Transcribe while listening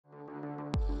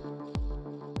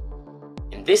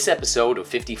In this episode of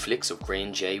 50 Flicks of Grey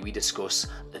and Jay, we discuss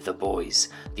The Boys,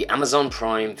 the Amazon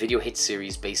Prime video hit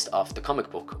series based off the comic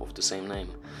book of the same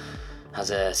name. Has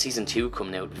a season 2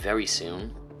 coming out very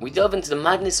soon. We delve into the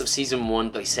madness of season 1,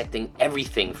 dissecting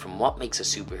everything from what makes a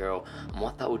superhero and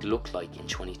what that would look like in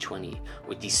 2020,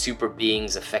 with these super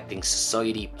beings affecting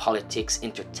society, politics,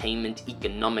 entertainment,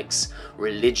 economics,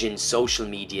 religion, social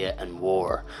media, and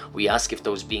war. We ask if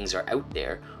those beings are out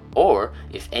there, or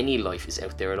if any life is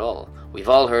out there at all. We've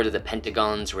all heard of the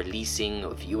Pentagon's releasing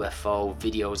of UFO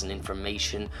videos and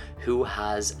information. Who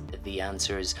has the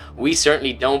answers? We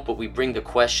certainly don't, but we bring the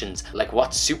questions, like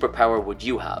what superpower would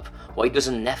you have? Why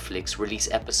doesn't Netflix release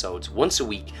episodes once a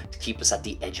week to keep us at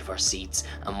the edge of our seats?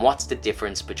 And what's the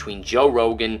difference between Joe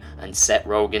Rogan and Seth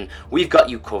Rogen? We've got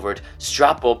you covered.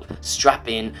 Strap up, strap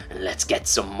in, and let's get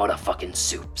some motherfucking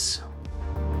soups.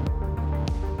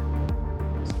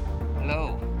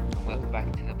 Hello, and welcome back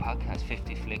to the podcast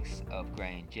 50 Flicks of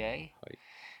Grey and Jay.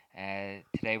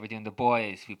 Today we're doing The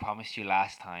Boys. We promised you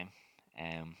last time,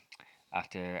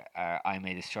 after our I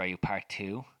May Destroy You Part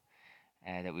 2,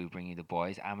 that we would bring you The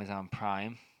Boys. Amazon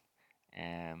Prime,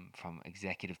 from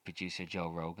executive producer Joe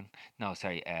Rogan. No,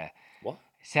 sorry, What?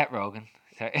 Seth Rogen.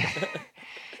 Sorry.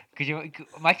 Could you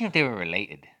imagine if they were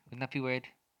related? Wouldn't that be weird?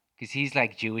 Because he's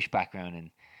like Jewish background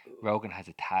and Rogan has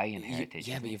Italian heritage.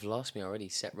 Yeah, isn't but he? you've lost me already.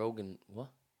 Seth Rogen, what?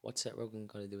 What's Seth Rogen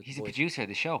got to do with He's The a Boys? producer of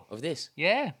the show. Of this?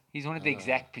 Yeah, he's one of the Ah.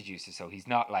 exec producers, so he's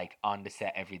not like on the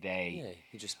set every day. Yeah,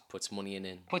 he just puts money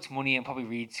in. Puts money in, probably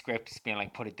reads scripts, being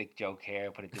like, put a dick joke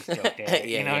here, put a this joke there.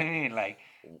 Yeah, you know what yeah. I mean? Like,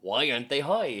 Why aren't they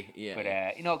high? Yeah.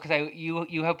 but you know, because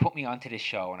you have put me onto this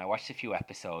show, and I watched a few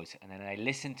episodes, and then I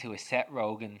listened to a Seth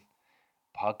Rogen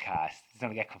podcast. It's going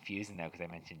to get confusing now because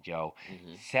I mentioned Joe.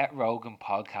 Seth Rogen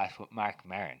podcast with Mark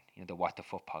Maron, you know, the What the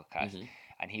Fuck podcast.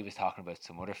 And he was talking about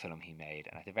some other film he made.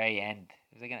 And at the very end,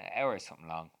 it was like an hour or something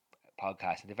long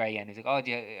podcast. At the very end, he was like,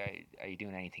 "Oh, are you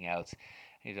doing anything else?"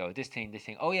 He goes, "Oh, this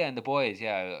thing. Oh yeah, and The Boys.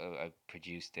 Yeah, I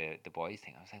produced the Boys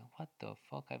thing." I was like, "What the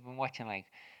fuck?" I've been watching like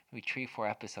maybe 3-4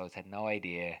 episodes. Had no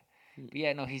idea. But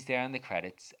yeah, no, he's there in the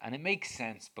credits, and it makes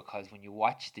sense because when you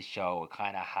watch the show, it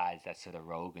kind of has that sort of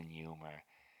Rogan humor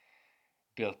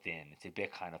built in. It's a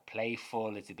bit kind of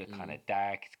playful. It's a bit kind of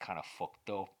dark. It's kind of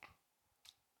fucked up.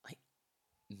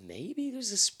 Maybe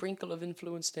there's a sprinkle of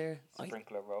influence there.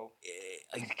 Sprinkler roll.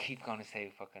 I keep going to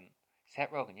say fucking Seth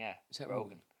Rogen, yeah. Seth Rogen.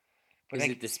 Rogen. But Is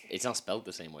like, it this? It's not spelled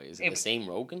the same way. Is it the same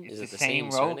Rogan? it's Is it the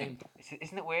same same Rogen. surname?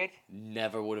 Isn't it weird?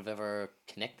 Never would have ever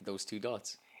connected those two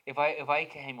dots. If I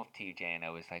came up to you, Jay, and I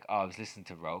was like, "Oh, I was listening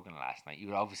to Rogan last night," you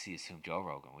would obviously assume Joe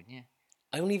Rogan, wouldn't you?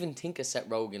 I don't even think of Seth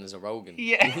Rogen as a Rogan.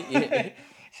 Yeah. Yeah.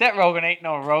 Seth Rogen ain't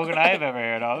no Rogan I've ever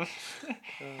heard of.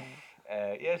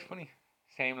 Yeah, it's funny.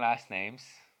 Same last names,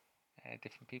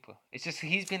 different people. It's just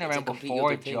he's been It's a around complete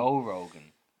before other thing. Joe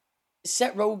Rogan.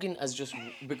 Seth Rogen as just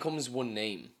becomes one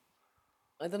name.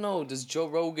 I don't know. Does Joe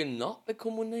Rogan not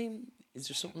become one name? Is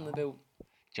there something about?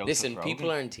 Joseph Listen, Rogan.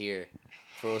 people aren't here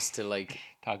for us to like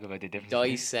Talk about the difference.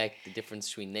 dissect the difference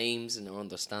between names and our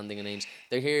understanding of names.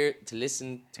 They're here to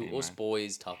listen to Hey, us man.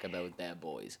 boys talk about their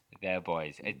boys. The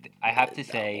Boys. I have to The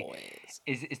say, boys.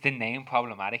 is the name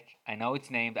problematic? I know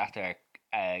it's named after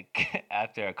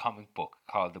after a comic book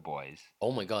called The Boys.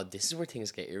 Oh my god, this is where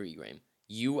things get eerie, Graham.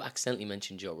 You accidentally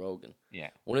mentioned Joe Rogan. Yeah.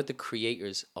 One of the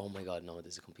creators. Oh my god, no,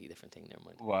 this is a completely different thing. Never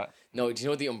mind. What? No, do you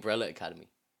know the Umbrella Academy?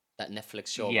 That Netflix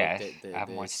show Yes, about I the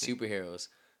haven't watched it. superheroes.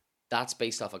 That's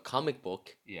based off a comic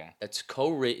book Yeah. that's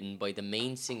co-written by the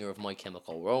main singer of My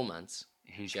Chemical Romance,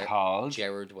 Who's called?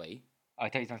 Gerard Way. I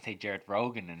thought you were going to say Jared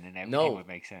Rogan, and then everything No. would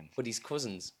make sense. But he's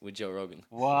cousins with Joe Rogan.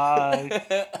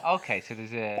 What? Okay, so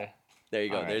there's a. There you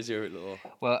go. Alright. There's your little.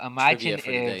 Well, imagine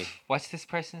for the day. if what's this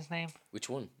person's name? Which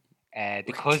one? The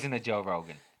cousin of Joe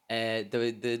Rogan,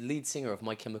 The lead singer of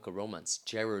My Chemical Romance,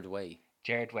 Gerard Way.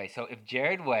 Jared Way. So if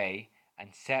Jared Way and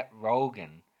Seth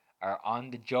Rogen are on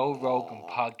the Joe Rogan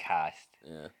podcast,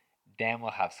 Yeah. then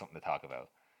we'll have something to talk about.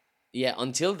 Yeah.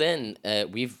 Until then,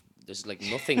 there's like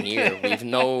nothing here. We've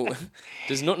no.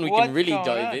 There's nothing we What's can really going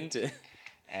dive on? into.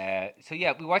 So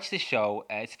yeah, we watched this show.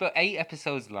 It's about 8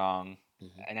 episodes long,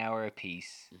 an hour a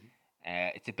piece.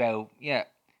 It's about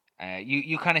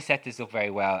you kind of set this up very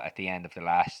well at the end of the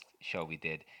last show we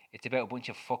did. It's about a bunch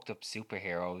of fucked up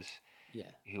superheroes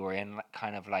Yeah. who are in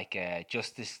kind of like a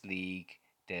Justice League,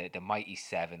 the Mighty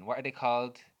Seven. What are they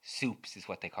called? Soups is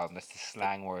what they call them. That's the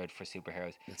slang word for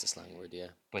superheroes. That's a slang word. Yeah.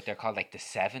 But they're called like the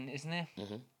Seven, isn't it?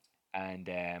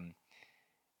 And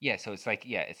yeah, so it's like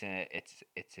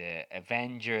it's a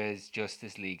Avengers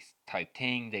Justice League type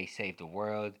thing. They save the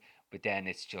world, but then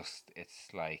it's just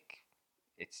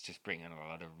bringing a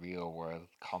lot of real world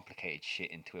complicated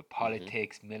shit into it.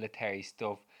 Politics, military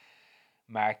stuff,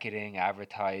 marketing,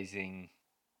 advertising,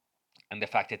 and the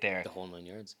fact that they're The whole 9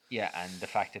 yards. and the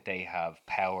fact that they have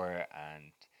power,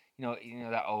 and you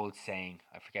know that old saying,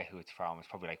 I forget who it's from. It's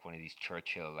probably like one of these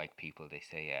Churchill like people. They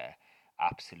say,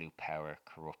 "Absolute power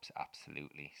corrupts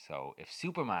absolutely." So if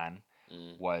Superman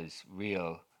Mm. was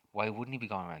real, why wouldn't he be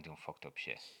going around doing fucked up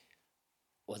shit?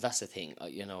 Well, that's the thing.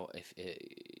 You know, if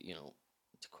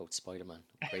to quote Spider-Man,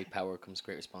 great power comes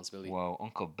great responsibility. Whoa,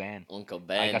 Uncle Ben. Uncle I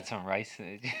Ben. got some rice.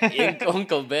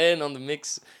 Uncle Ben on the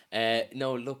mix.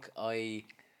 No, look, I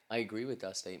agree with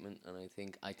that statement, and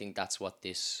I think that's what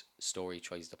this story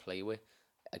tries to play with.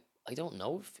 I don't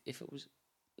know if it was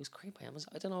created by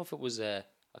Amazon. I don't know if it was a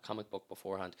comic book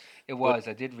beforehand, It but was.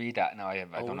 I did read that. No, I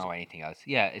oh, don't was know it? anything else.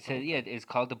 Yeah, it says Okay. it's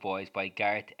called The Boys by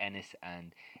Gareth Ennis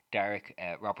and Derek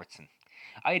Robertson.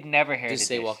 I had never heard Just of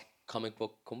say this. what comic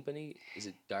book company is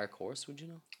it? Dark Horse? Would you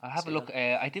know? I'll have a Say look.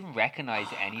 that. I didn't recognize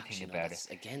anything Actually, no. about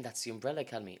it. That's the Umbrella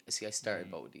Academy. See, I started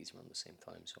Mm. both of these around the same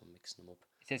time, so I'm mixing them up.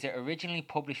 It says it originally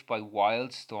published by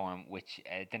Wildstorm, which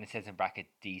then it says in bracket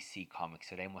DC Comics,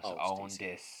 so they must Oh, it's own DC.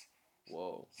 this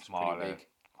Whoa, it's pretty smaller big.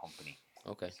 company.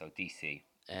 Okay. So DC,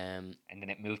 Um, and then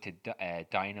it moved to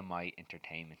Dynamite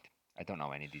Entertainment. I don't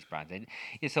know any of these brands.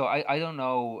 Yeah, so I don't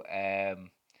know.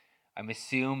 I'm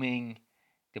assuming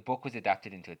the book was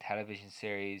adapted into a television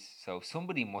series, so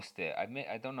somebody must have.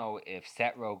 I don't know if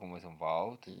Seth Rogen was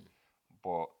involved, mm.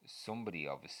 but somebody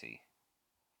obviously,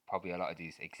 probably a lot of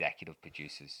these executive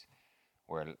producers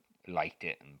were liked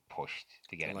it and pushed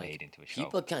to get And it like made into a show.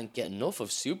 people can't get enough of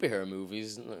superhero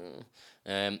movies.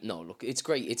 No, look, it's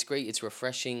great. It's great. It's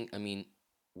refreshing. I mean,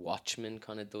 Watchmen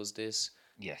kind of does this.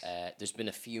 Yes. There's been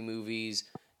a few movies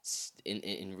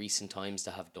in recent times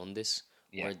that have done this,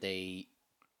 Yeah. where they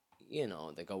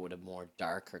go with a more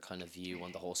darker kind of view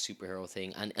on the whole superhero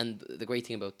thing. And the great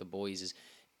thing about The Boys is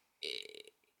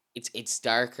it's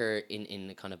darker in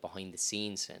the kind of behind the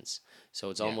scenes sense. So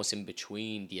it's Yeah. almost in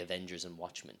between the Avengers and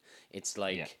Watchmen. It's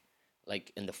Yeah.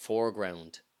 like in the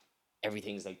foreground,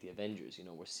 everything's like the Avengers.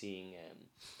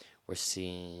 We're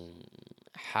seeing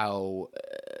how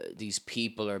these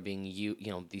people are being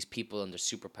these people and their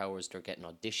superpowers, they're getting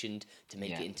auditioned to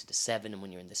make Yeah. it into the seven, and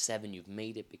when you're in the seven, you've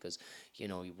made it because you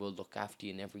will look after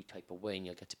you in every type of way, and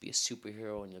you'll get to be a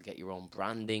superhero, and you'll get your own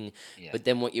branding. Yeah. But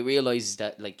then what you realize is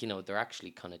that they're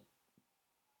actually kind of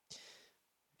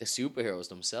the superheroes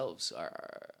themselves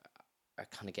are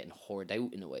kind of getting hoarded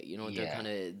out in a way. They're Yeah. kind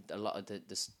of a lot of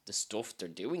the stuff they're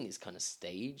doing is kind of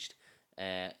staged.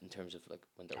 In terms of like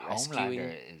when they're rescuing.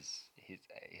 Homelander is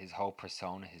his whole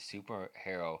persona, his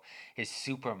superhero, his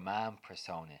Superman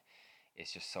persona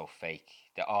is just so fake.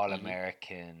 The all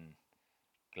American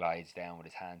glides down with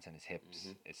his hands on his hips.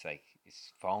 It's like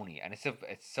it's phony, and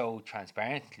it's so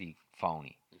transparently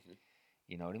phony.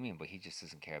 You know what I mean? But he just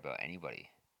doesn't care about anybody.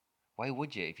 Why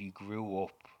would you if you grew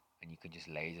up and you could just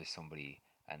laser somebody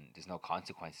and there's no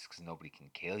consequences because nobody can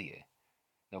kill you?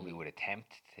 Nobody would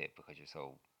attempt it because you're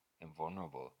so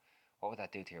invulnerable. What would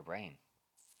that do to your brain?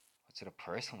 What sort of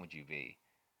person would you be?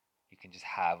 You can just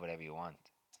have whatever you want.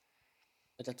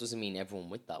 But that doesn't mean everyone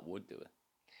with that would do it.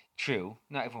 True,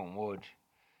 not everyone would.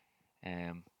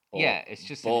 But, yeah, it's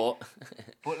just.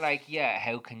 But like, yeah,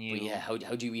 how can you? But yeah, how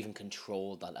do you even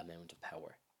control that amount of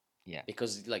power? Yeah.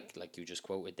 Because like you just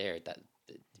quoted there, that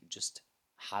just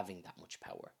having that much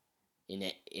power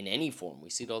in any form, we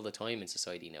see it all the time in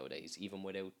society nowadays. Even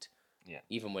without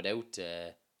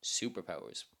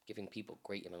superpowers, giving people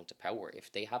great amount of power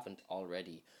if they haven't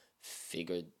already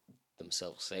figured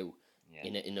themselves out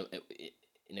in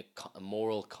a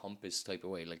moral compass type of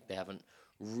way, like they haven't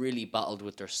really battled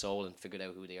with their soul and figured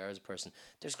out who they are as a person,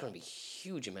 there's going to be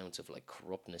huge amounts of like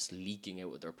corruptness leaking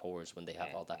out of their pores when they have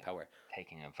all that power,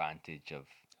 taking advantage of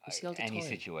any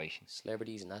situation.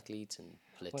 Celebrities and athletes and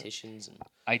politicians. And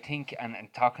I think, and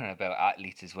talking about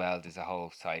athletes as well, there's a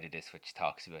whole side of this which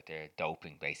talks about their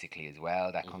doping basically as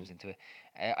well that comes into it.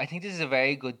 I think this is a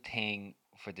very good thing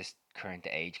for this current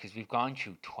age because we've gone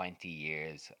through 20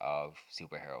 years of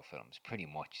superhero films pretty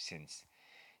much since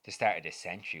the start of this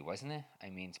century, wasn't it? I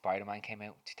mean, Spider-Man came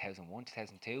out 2001,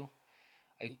 2002.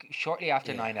 Shortly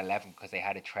after 9/11, because they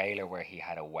had a trailer where he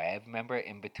had a web, remember,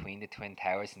 in between the Twin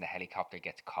Towers and the helicopter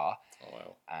gets caught. Oh,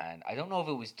 wow. And I don't know if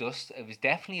it was it was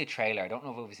definitely a trailer. I don't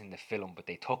know if it was in the film, but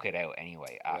they took it out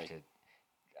anyway after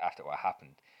what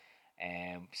happened.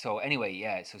 So anyway,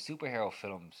 yeah, so superhero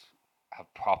films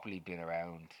have properly been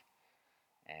around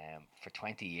for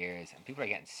 20 years, and people are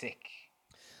getting sick.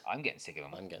 I'm getting sick of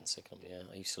them. I'm getting sick of them, yeah.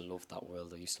 I used to love that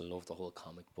world. I used to love the whole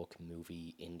comic book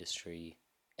movie industry,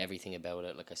 everything about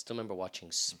it. Like, I still remember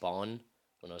watching Spawn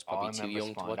when I was Oh, I probably too remember young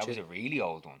to Spawn. watch That was it. a really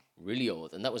old one. Really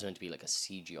old, and that was meant to be like a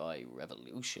CGI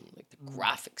revolution, like the Mm.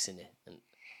 graphics in it. And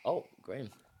oh, Graham,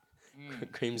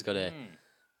 Mm. Graham's got a Mm.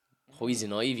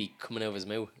 poison ivy coming out of his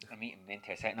mouth. I'm eating mint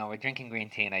here. So, no, we're drinking green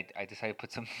tea, and I decided to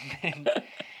put some mint,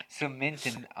 some mint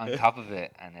on top of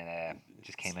it, and it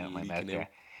just came It's out of my mouth leaking out.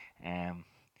 there.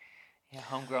 Yeah,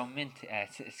 homegrown mint.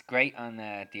 It's great, and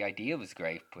the idea was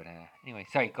great. But anyway,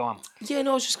 sorry, go on. Yeah,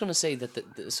 no, I was just gonna say that.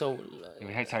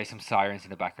 We heard, sorry, some sirens in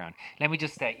the background. Let me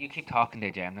just you keep talking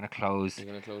there, Jay. I'm gonna close. you're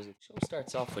gonna close it. The show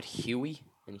starts off with Huey,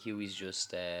 and Huey's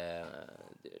just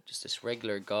this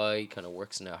regular guy, kind of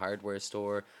works in a hardware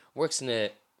store, works in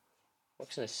a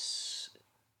works in a s-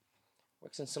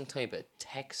 works in some type of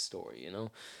tech store, you know.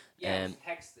 Yeah, it was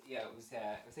text. Yeah, it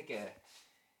was like a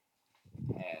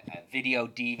video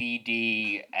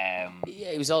DVD, Yeah,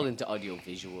 he was all into audio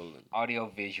visual and audio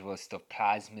visual stuff,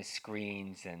 plasma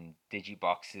screens and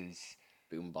digiboxes.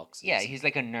 boom boxes. Yeah, he's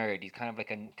like a nerd. He's kind of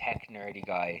like a tech nerdy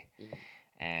guy.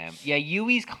 Mhm. Yeah,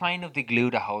 Yui's kind of the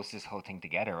glue that holds this whole thing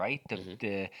together, right?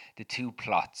 Mhm. The two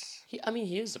plots. He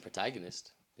is the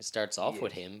protagonist. It starts He off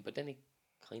with is. him, but then it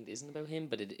kind of isn't about him,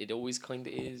 but it always kind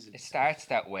of is. It starts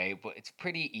that way, but it's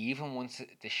pretty even once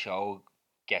the show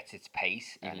gets its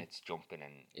pace and Mhm. it's jumping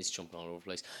and It's jumping all over the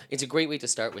place. It's a great way to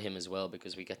start with him as well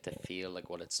because we get to feel like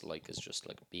what it's like as just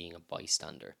like being a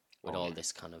bystander with Oh, all yeah.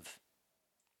 this kind of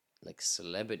like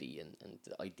celebrity and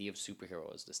the idea of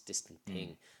superhero as this distant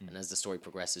thing. And as the story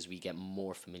progresses, we get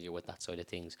more familiar with that side of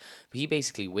things. But he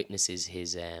basically witnesses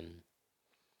his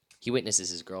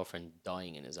girlfriend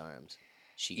dying in his arms.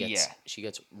 Yeah. She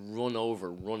gets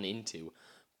run into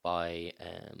by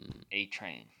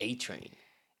A-Train. A-Train.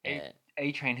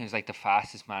 A-Train, who's like the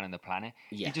fastest man on the planet.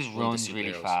 Yeah, He just one of the runs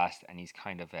really superheroes. fast, and he's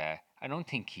kind of I don't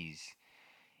think he's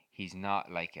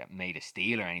not like made of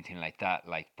steel or anything like that.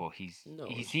 Like, but No,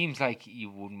 he seems like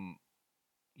you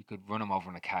could run him over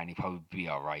in a car and he'd probably be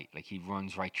all right. Like he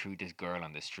runs right through this girl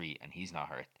on the street and he's not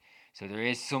hurt. So there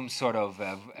is some sort of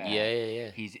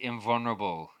yeah. he's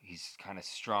invulnerable. He's kind of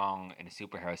strong in a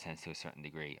superhero sense to a certain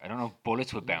degree. I don't know if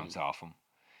bullets would bounce off him.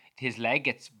 His leg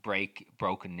gets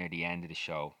broken near the end of the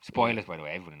show. Spoilers, by the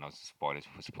way. Everyone knows the spoilers.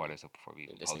 We'll put spoilers up before we You're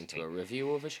even listening post to a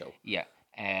review of a show. Yeah.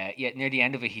 Yeah, near the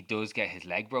end of it, he does get his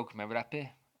leg broke. Remember that bit?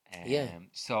 Yeah.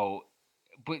 So,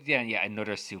 but yeah,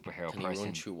 another superhero Can he person.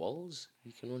 run through walls?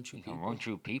 He can run through He people. can run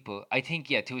through people. I think,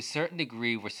 yeah, to a certain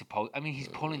degree, we're supposed. I mean, he's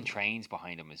pulling trains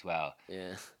behind him as well.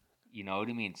 Yeah. You know what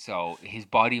I mean? So his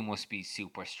body must be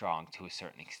super strong to a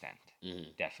certain extent.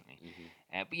 Mhm. Definitely.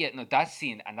 Mhm. But yeah, no, that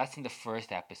scene, and that's in the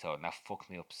first episode, and that fucked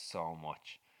me up so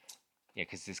much. Yeah,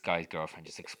 because this guy's girlfriend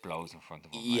just explodes in front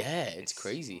of him. like, Yeah, it's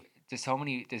crazy.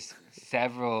 There's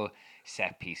several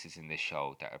set pieces in this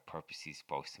show that are purposely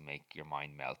supposed to make your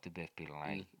mind melt a bit. Being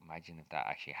like, imagine if that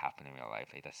actually happened in real life.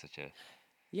 Like that's such a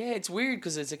Yeah, it's weird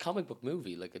because it's a comic book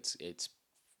movie. Like it's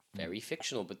very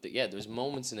fictional, but yeah, there's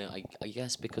moments in it. I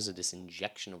guess because of this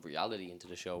injection of reality into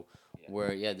the show,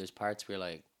 where there's parts where you're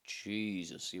like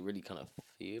Jesus, you really kind of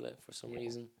feel it for some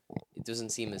reason. It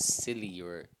doesn't seem as silly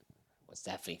or well, it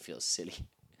definitely feels silly.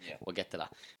 Yeah. We'll get to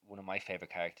that. one of my favorite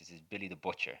characters is Billy the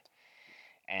Butcher.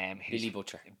 Billy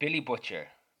Butcher. Billy Butcher.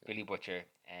 Billy Butcher.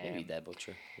 Maybe that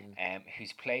Butcher. Yeah.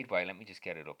 Who's played by, let me just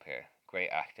get it up here. Great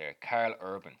actor, Carl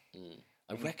Urban.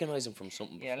 I recognize him from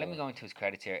something before. Yeah, let me go into his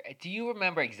credits here. Do you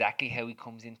remember exactly how he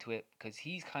comes into it? Because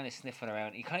he's kind of sniffing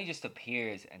around. He kind of just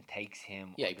appears and takes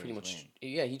him. Yeah, he under pretty his much.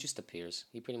 wing. Yeah, he just appears.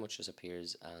 He pretty much just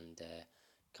appears and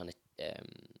kind of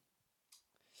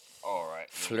All right.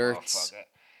 flirts.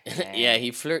 Yeah,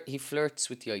 he flirts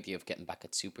with the idea of getting back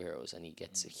at superheroes, and he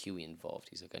gets Huey involved.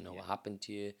 He's like, I know what happened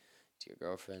to you, to your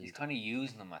girlfriend. He's kind of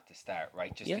using them at the start,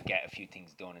 right? Just Yeah. to get a few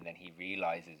things done, and then he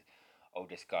realizes, oh,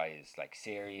 this guy is like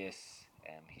serious.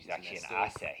 He's actually an messed up.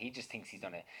 asset. He just thinks he's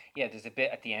done it. Yeah, there's a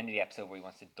bit at the end of the episode where he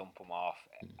wants to dump him off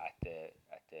at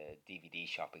the DVD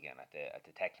shop again, at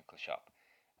the technical shop,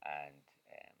 and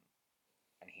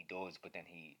he does. But then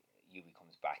Yui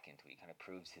comes back into it. He kind of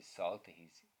proves his salt that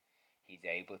he's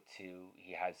able to.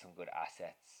 He has some good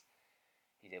assets.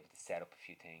 He's able to set up a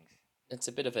few things. It's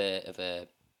a bit of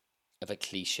a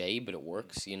cliche, but it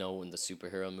works. You know, in the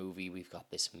superhero movie, we've got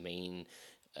this main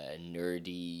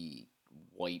nerdy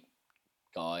white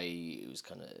guy who's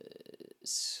kind of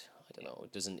I don't know,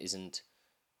 isn't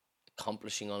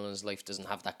accomplishing all in his life, doesn't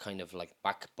have that kind of like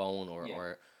backbone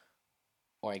or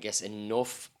I guess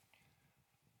enough.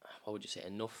 What would you say?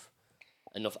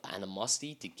 Enough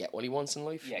animosity to get what he wants in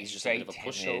life. Yeah, he's he's just a bit of a very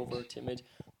pushover, timid.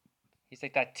 He's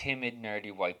like that timid,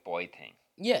 nerdy white boy thing.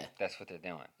 Yeah, That's what they're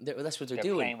doing. that's what they're They're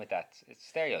doing. playing with that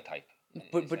stereotype. in a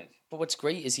But sense. what's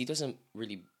great is he doesn't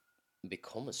really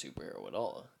become a superhero at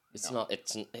all. It's No. not.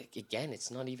 Again.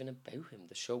 It's not even about him.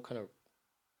 The show kind of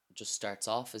just starts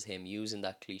off as him using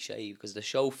that cliche because the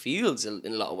show feels in a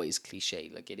lot of ways cliche,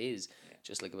 like it is Yeah.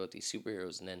 just like about these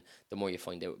superheroes, and then the more you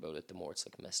find out about it, the more it's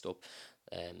like messed up.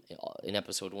 In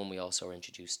episode 1, we also are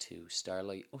introduced to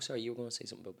Starlight. Oh, sorry, you were going to say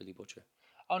something about Billy Butcher.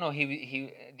 Oh no, he.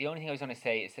 The only thing I was going to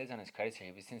say, it says on his credits here,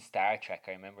 he was in Star Trek.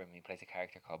 I remember him. He plays a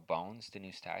character called Bones, the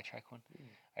new Star Trek one.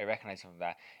 I recognize him from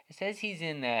that. It says he's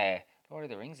in Lord of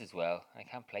the Rings as well. I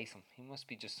can't place him. He must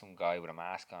be just some guy with a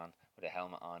mask on, with a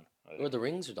helmet on. Lord of the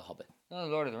Rings or The Hobbit? No,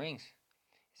 Lord of the Rings.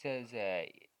 It says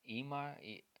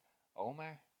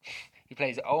Omar. He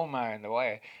plays Omar in The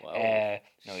Wire. Wow,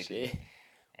 No, he shit! doesn't.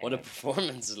 What a Um,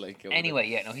 performance! Like anyway,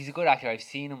 yeah, no, he's a good actor. I've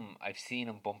seen him. I've seen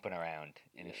him bumping around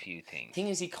in a few things. Thing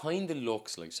is, he kind of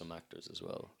looks like some actors as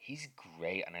well. He's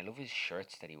great, and I love his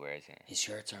shirts that he wears. In it. His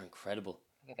shirts are incredible.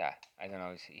 Look at that. I don't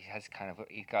know. He has kind of.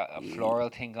 He's got a floral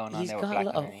thing going on He's there with got a black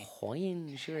lot of underneath.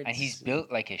 Hawaiian shirts, And he's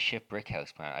built like a ship brick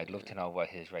house, man. I'd love to know what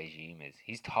his regime is.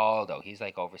 He's tall though. He's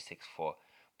like over 6 foot,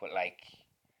 but like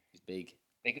He's big.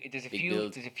 Like Big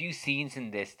build. there's a few scenes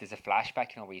in this. There's a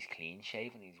flashback, where he's clean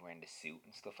shaven, he's wearing the suit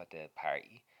and stuff at the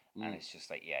party, and it's just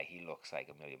like, yeah, he looks like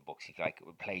 $1,000,000. He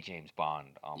would play James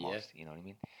Bond almost. Yeah. You know what I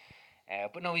mean?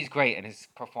 But no, he's great, and his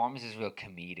performance is real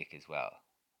comedic as well,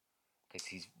 because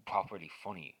he's properly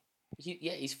funny.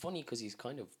 He's funny because he's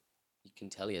kind of. You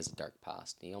can tell he has a dark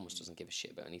past. He almost doesn't give a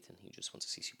shit about anything. He just wants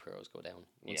to see superheroes go down.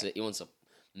 He wants to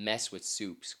mess with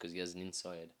soups because he has an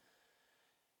inside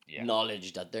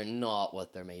knowledge that they're not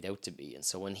what they're made out to be. And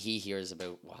so when he hears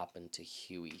about what happened to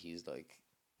Huey, he's like,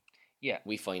 yeah.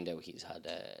 We find out he's had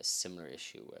a similar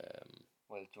issue.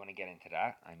 Well, do you want to get into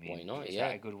that? I mean, why not? Is Yeah,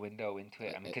 that a good window into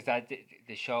it? I mean, because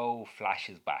the show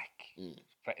flashes back,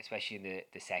 especially in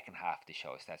the second half of the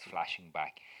show, it starts flashing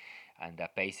back, and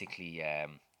that basically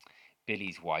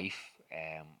Billy's wife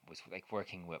was like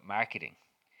working with marketing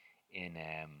in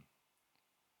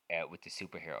with the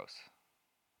superheroes,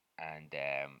 and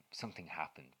something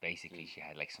happened. Basically, she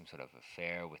had like some sort of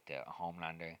affair with the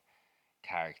Homelander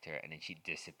character, and then she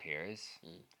disappears,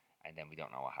 and then we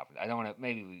don't know what happened. I don't want to.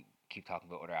 Maybe we keep talking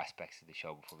about other aspects of the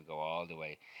show before we go all the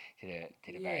way to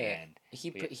the very end.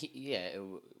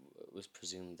 It was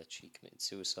presumed that she committed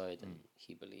suicide, and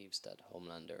he believes that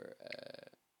Homelander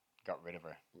got rid of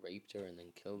her, raped her, and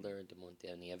then killed her. Didn't want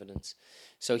any evidence.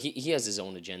 So he has his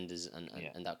own agendas,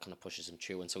 and that kind of pushes him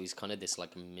through. And so he's kind of this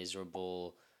like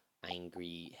miserable,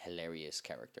 angry, hilarious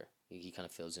character. He kind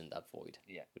of fills in that void.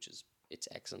 Yeah, which is it's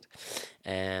excellent.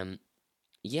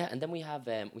 Yeah, and then we have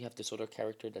this other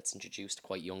character that's introduced,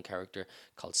 quite young character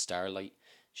called Starlight.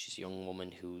 She's a young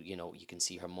woman who, you can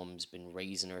see her mum's been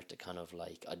raising her to kind of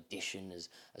like audition as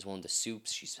one of the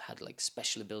soups. She's had like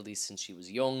special abilities since she was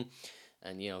young,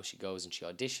 and she goes and she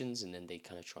auditions, and then they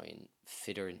kind of try and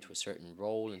fit her into a certain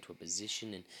role, into a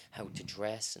position, and how to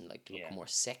dress and like look more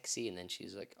sexy. And then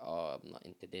she's like, "Oh, I'm not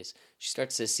into this." She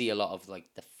starts to see a lot of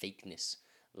like the fakeness,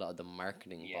 a lot of the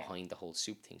marketing behind the whole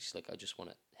soup thing. She's like, "I just want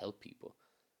to help people."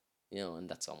 And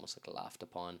that's almost like laughed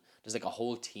upon. There's like a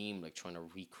whole team like trying to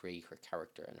recreate her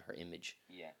character and her image.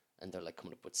 Yeah. And they're like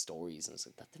coming up with stories, and it's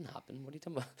like, that didn't happen. What are you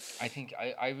talking about? I think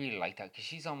I really like that because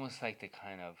she's almost like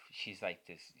she's like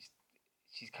this.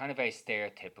 She's kind of very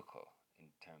stereotypical in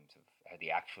terms of how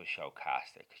the actual show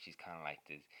cast her, because she's kind of like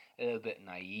this a little bit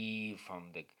naive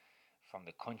from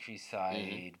the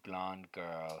countryside blonde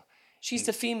girl. She's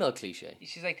the female cliche.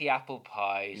 She's like the apple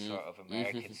pie sort of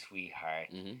American sweetheart.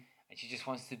 And she just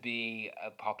wants to be a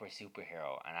proper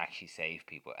superhero and actually save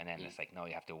people. And then it's like, no,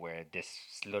 you have to wear this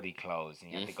slutty clothes,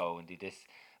 and you have to go and do this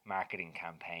marketing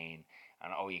campaign.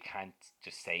 And you can't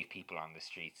just save people on the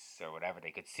streets or whatever.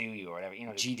 They could sue you or whatever.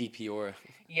 GDPR.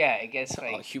 Yeah, it gets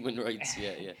like human rights.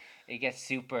 Yeah. It gets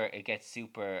super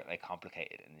like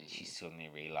complicated, and then she suddenly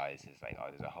realizes like, oh,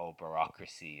 there's a whole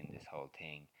bureaucracy in this whole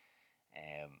thing.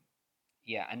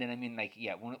 Yeah, and then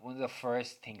one of the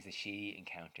first things that she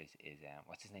encounters is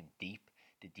what's his name, Deep,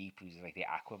 who's like the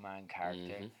Aquaman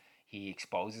character. He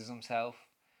exposes himself.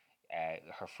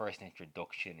 Her first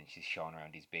introduction, and she's shown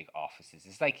around these big offices.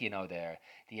 It's like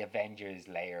the Avengers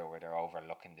lair where they're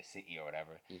overlooking the city or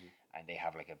whatever, and they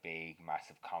have like a big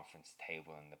massive conference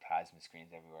table and the plasma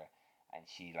screens everywhere. And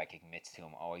she like admits to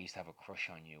him, "Oh, I used to have a crush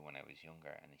on you when I was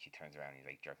younger." And then she turns around and he's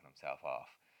like jerking himself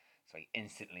off. So like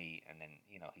instantly, and then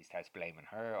he starts blaming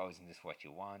her. "Oh, isn't this what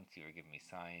you want? You were giving me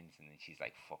signs." And then she's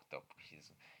like fucked up.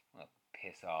 She's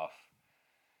piss off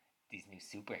these new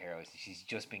superheroes. She's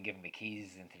just been given the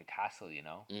keys into the castle,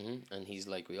 And he's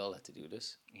like, "We all have to do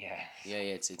this." Yeah. Yeah.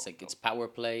 It's like it's power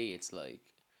play. It's like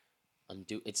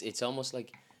It's almost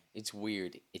like it's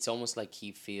weird. It's almost like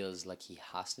he feels like he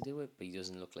has to do it, but he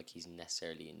doesn't look like he's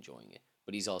necessarily enjoying it.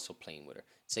 but he's also playing with her.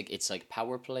 It's like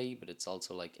power play, but it's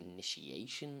also like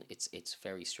initiation. It's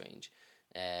very strange.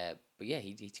 But yeah,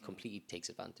 he completely takes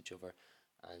advantage of her,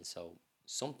 and so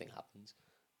something happens.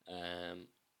 Um,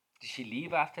 Did she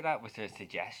leave after that? Was there a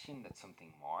suggestion that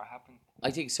something more happened?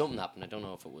 I think something happened. I don't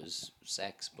know if it was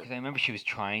sex, but Because I remember she was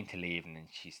trying to leave, and then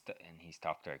and he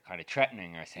stopped her, kind of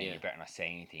threatening her, saying, yeah, "You better not say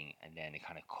anything." And then it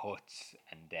kind of cuts,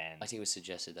 and then I think it was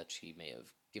suggested that she may have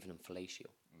given him fellatio.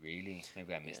 really,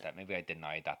 maybe I missed Yeah. that. Maybe I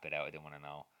denied that bit out. I didn't want to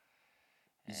know.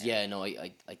 Yeah, no,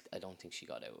 I don't think she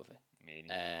got out of it. Really.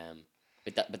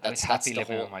 But I was that's happy the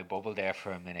living whole. on my bubble there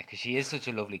for a minute because she is such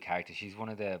a lovely character. She's one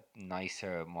of the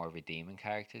nicer, more redeeming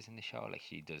characters in the show. Like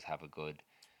she does have a good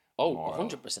Oh, moral.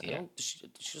 100%. I Yeah. don't. She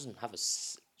doesn't have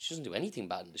she doesn't do anything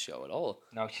bad in the show at all.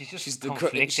 No, she's She's just she's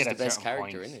conflicted the at best certain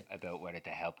character in points it. about whether to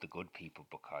help the good people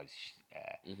because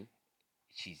Hmm.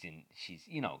 she's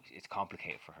it's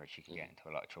complicated for her. She can Hmm. get into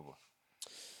a lot of trouble.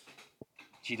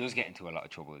 She does get into a lot of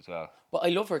trouble as well. But I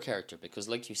love her character because,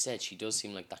 like you said, she does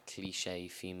seem like that cliche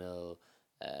female,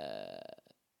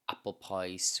 apple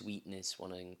pie sweetness,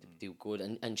 wanting to do good,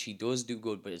 and she does do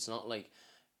good. But it's not like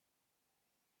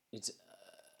it's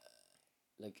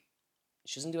like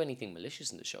she doesn't do anything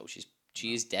malicious in the show.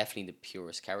 She is definitely the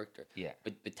purest character. Yeah.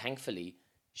 But thankfully,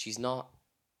 she's not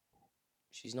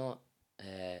she's not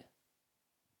uh,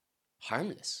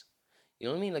 harmless. You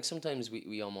know what I mean? Like sometimes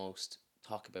we almost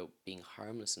talk about being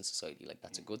harmless in society, like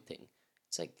that's a good thing.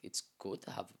 It's like it's good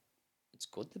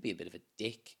to be a bit of a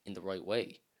dick in the right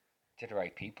way. To the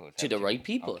right people. Is that To what the you right mean?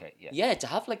 people. Okay, yeah. Yeah, to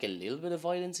have like a little bit of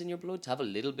violence in your blood, to have a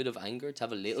little bit of anger, to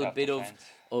have a little bit Self-defense.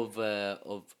 of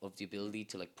the ability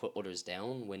to like put others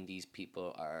down when these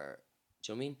people are,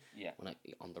 do you know what I mean? Yeah. When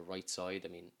on the right side, I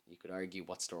mean, you could argue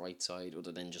what's the right side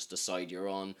other than just the side you're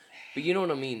on. But you know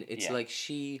what I mean? It's Yeah. like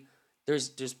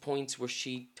there's points where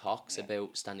she talks Yeah.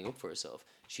 about standing up for herself.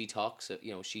 She talks,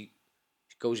 she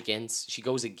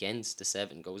goes against the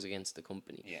seven, goes against the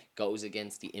company, Yeah. goes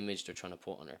against the image they're trying to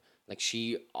put on her. Like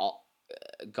she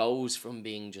goes from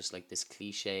being just like this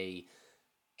cliche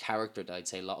character that I'd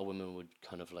say a lot of women would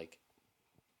kind of like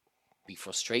be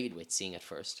frustrated with seeing at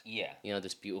first. Yeah. You know,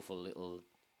 this beautiful little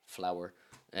flower.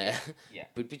 Yeah.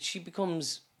 But she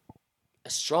becomes a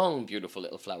strong, beautiful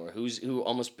little flower who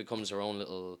almost becomes her own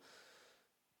little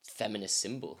feminist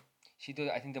symbol. She does.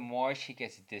 I think the more she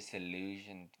gets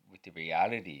disillusioned with the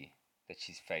reality that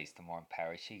she's faced, the more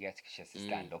empowered she gets because she has to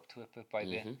stand up to it bit by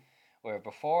bit. Mm-hmm. Where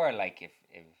before, like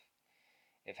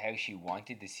if how she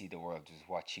wanted to see the world was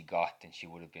what she got, then she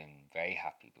would have been very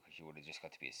happy because she would have just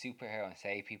got to be a superhero and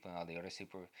save people, and all the other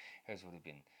superheroes would have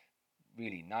been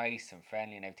really nice and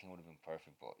friendly, and everything would have been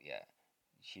perfect. But yeah,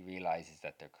 she realizes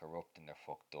that they're corrupt and they're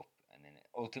fucked up, and then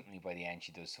ultimately by the end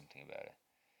she does something about it.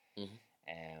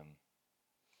 Mm-hmm. Um.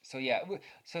 So yeah.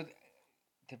 So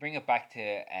to bring it back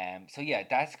to so yeah,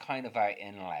 that's kind of our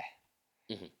inlet.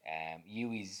 Mm-hmm.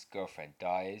 Yui's girlfriend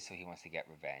dies, so he wants to get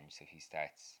revenge. So he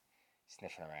starts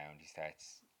sniffing around.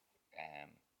 Um,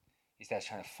 he starts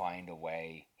trying to find a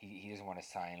way. He doesn't want to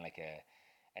sign like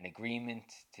an agreement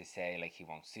to say like he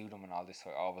won't sue them and all this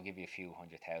sort. Oh, we'll give you a few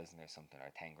 100,000 or something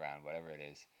or 10 grand, whatever it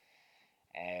is.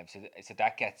 So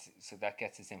that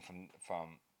gets us in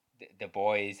from the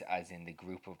boys, as in the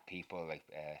group of people like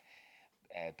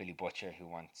Billy Butcher, who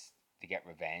wants to get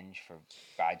revenge for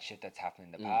bad shit that's happened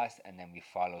in the past, and then we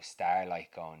follow Starlight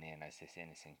going in as this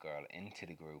innocent girl into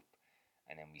the group,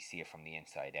 and then we see it from the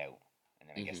inside out, and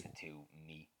then I guess the two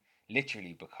meet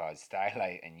literally because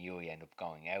Starlight and Yui end up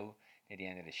going out at the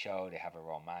end of the show. They have a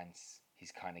romance.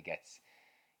 He's kind of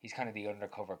the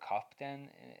undercover cop then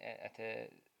at the.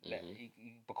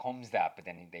 He becomes that, but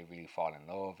then they really fall in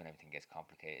love and everything gets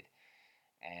complicated.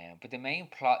 But the main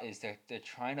plot is they're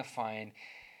trying to find.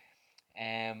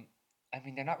 I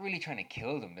mean, they're not really trying to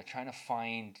kill them. They're trying to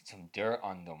find some dirt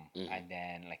on them, and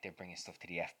then like they're bringing stuff to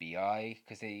the FBI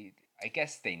because I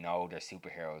guess they know they're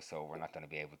superheroes, so we're not going to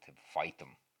be able to fight them.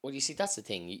 Well, you see, that's the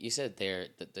thing. You said there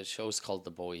that the show's called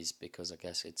The Boys because I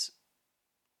guess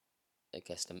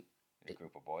The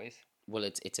group of boys. well,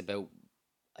 it's about,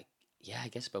 like, yeah, I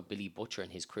guess about Billy Butcher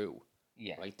and his crew.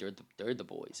 Yeah. Right, they're the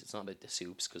boys. It's not about the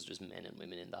soups because there's men and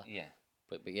women in that. Yeah.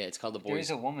 But yeah, it's called The There Boys.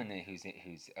 is a woman who's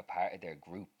a part of their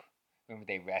group. Remember,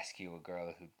 they rescue a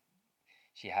girl who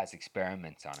she has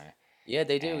experiments on her. Yeah,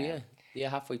 they do. Yeah.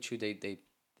 Halfway through, they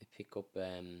pick up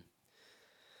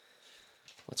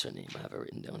what's her name? I have it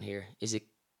written down here. Is it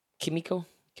Kimiko?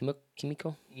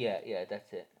 Kimiko? Yeah,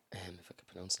 that's it. If I could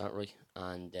pronounce that right.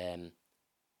 And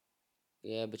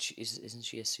yeah, but isn't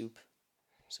she a soup?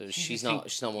 So She's a soup.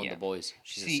 she's not one Yeah. of the boys.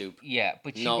 She's a See, soup. yeah,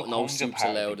 but she No becomes a soups part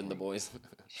of the allowed in the group. boys.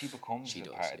 She becomes She a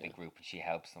does, part of the yeah. group and she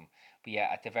helps them. But yeah,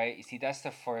 at the very you see that's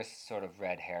the first sort of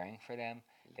red herring for them.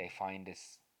 They find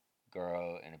this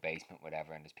girl in a basement,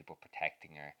 whatever, and there's people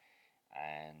protecting her,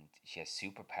 and she has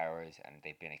superpowers, and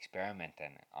they've been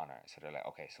experimenting on her. So they're like,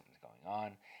 okay, something's going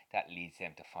on. That leads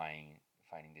them to finding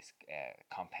this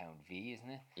compound V, isn't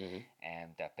it? Mhm.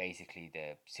 And that basically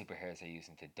the superheroes are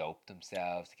using to dope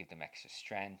themselves to give them extra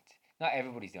strength. Not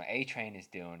everybody's doing. A Train is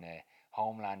doing it.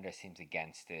 Homelander seems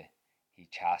against it. He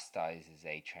chastises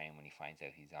A Train when he finds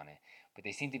out he's on it. But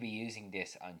they seem to be using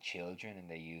this on children, and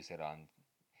they use it on.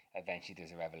 Eventually,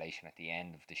 there's a revelation at the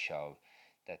end of the show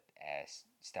that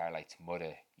Starlight's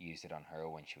mother used it on her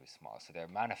when she was small. So they're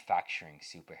manufacturing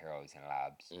superheroes in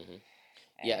labs. Mhm.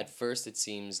 Yeah, at first it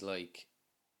seems like,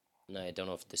 now I don't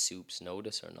know if the soups know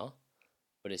this or not,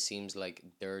 but it seems like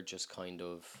they're just kind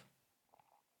of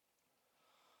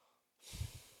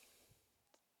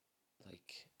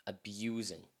like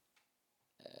abusing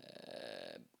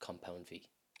Compound V,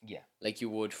 Yeah, like you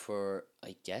would for,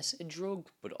 I guess, a drug,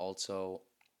 but also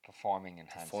performing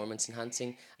enhancing. performance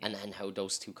enhancing, Yeah. and how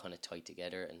those two kind of tie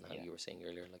together, and how Yeah. you were saying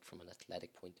earlier, like from an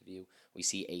athletic point of view, we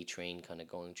see A Train kind of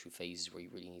going through phases where he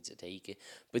really needs to take it.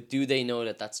 But do they know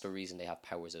that that's the reason they have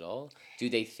powers at all? Do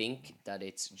they think that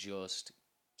it's just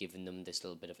giving them this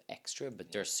little bit of extra?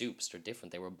 But they're soups, they're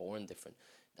different, they were born different.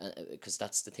 Because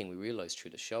that's the thing we realized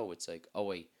through the show. It's like, oh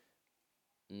wait,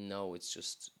 no, it's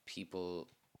just people.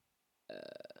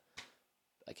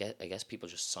 I guess people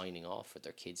just signing off for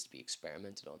their kids to be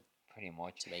experimented on, Pretty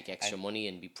much. to make And extra money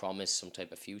and be promised some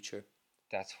type of future.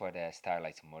 that's what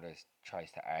Starlight's mother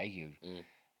tries to argue. Mm.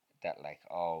 That like,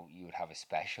 oh, you would have a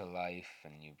special life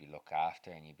and you'd be looked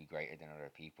after and you'd be greater than other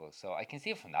people. So I can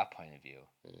see it from that point of view.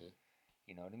 Mm.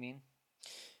 You know what I mean?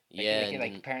 Yeah, and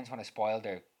Like then parents want to spoil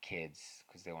their kids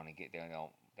because they want to get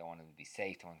they want them to be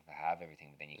safe, they want them to have everything,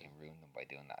 but then you can ruin them by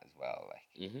doing that as well.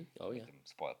 Like oh make yeah, them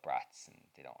spoiled brats and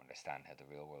they don't understand how the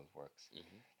real world works. Like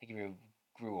if you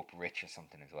grew up rich or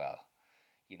something as well,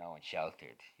 you know, and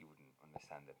sheltered, you wouldn't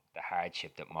understand the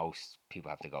hardship that most people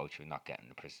have to go through, not getting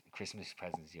the Christmas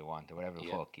presents you want or whatever the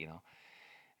yeah, fuck, you know.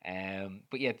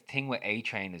 But yeah, the thing with A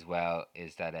Train as well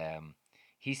is that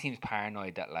he seems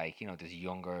paranoid that like there's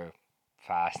younger,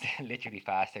 fast, literally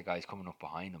faster guys coming up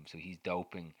behind him, so he's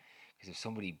doping because if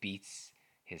somebody beats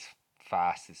his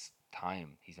fastest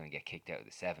time, he's gonna get kicked out of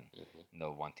the 7. And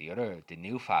they'll want the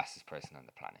new fastest person on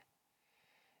the planet.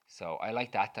 So I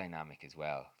like that dynamic as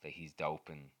well, that he's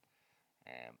doping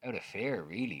out of fear,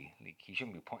 really. Like he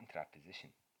shouldn't be put into that position.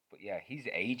 But yeah, he's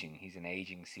aging. He's an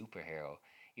aging superhero.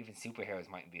 Even superheroes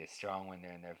might be as strong when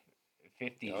they're in their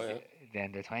 50s oh yeah.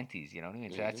 than their 20s. You know what I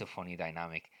mean? So that's a funny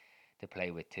dynamic to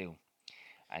play with too.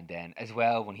 And then as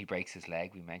well, when he breaks his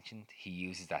leg, we mentioned he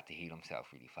uses that to heal himself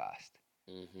really fast.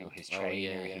 You know, his Oh yeah,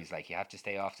 trainer, yeah. he's like, you have to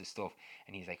stay off the stuff.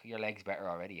 And he's like, your leg's better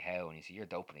already. How? And he said, you're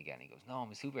doping again. He goes, no,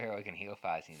 I'm a superhero. I can heal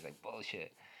fast. And he's like,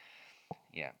 bullshit.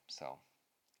 Yeah. So.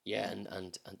 Yeah,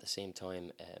 and at the same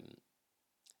time,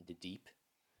 the Deep,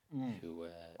 who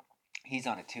He's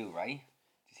on it too, right?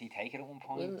 Does he take it at one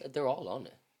point? well, they're all on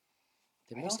it.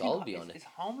 They I don't must think all be on it. is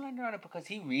Homelander on it because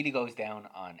he really goes down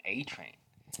on A Train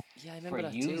Yeah, I for remember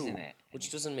that using too, it.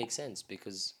 which doesn't make sense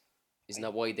because isn't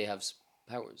that why they have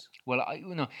powers? Well,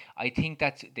 I think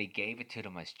that's they gave it to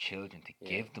them as children to Yeah.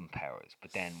 give them powers,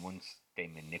 but then once they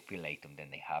manipulate them, then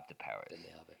they have the powers. Then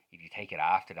they have it. If you take it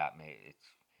after that, it's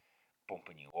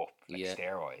bumping you up like Yeah.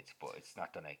 steroids, but it's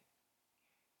not gonna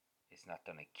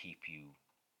keep you.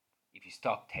 If you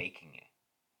stop taking it,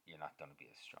 you're not gonna be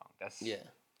as strong. That's Yeah.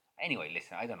 Anyway,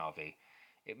 listen, I don't know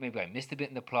if maybe I missed a bit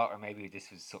in the plot, or maybe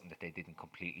this was something that they didn't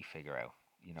completely figure out.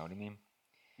 You know what I mean?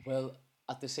 Well,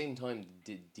 at the same time,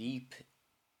 the Deep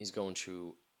is going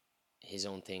through his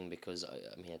own thing because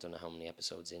I mean I don't know how many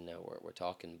episodes in now we're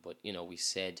talking, but we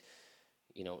said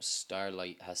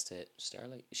Starlight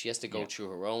she has to go Yeah. through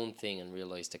her own thing and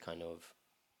realize to kind of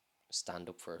stand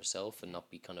up for herself and not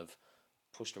be kind of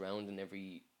pushed around in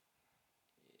every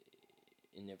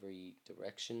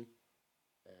direction.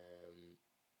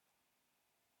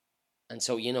 And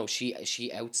so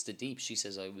she outs the Deep. She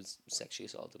says I was sexually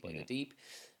assaulted by Yeah. the Deep.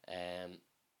 Um,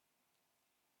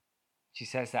 She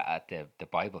says that at the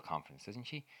Bible conference, doesn't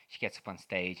she? She gets up on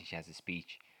stage and she has a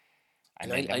speech.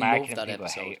 And and then the I love marketing that people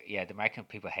episode. the marketing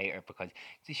people hate her because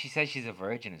she says she's a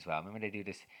virgin as well. Remember they do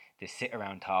this sit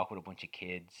around talk with a bunch of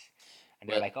kids, and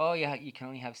they're Well, like, oh yeah, you can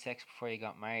only have sex before you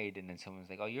got married, and then someone's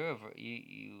like, oh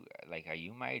you like, are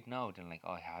you married? No. Then like,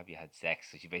 oh, have you had sex?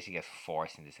 So she basically gets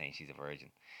forced into saying she's a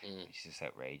virgin. mm, It's just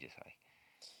outrageous, like.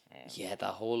 Yeah,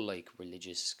 that whole like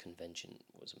religious convention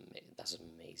was amazing. That's an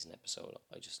amazing episode.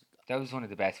 I just That was one of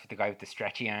the best with the guy with the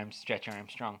stretchy arms, Stretch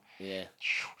Armstrong, yeah.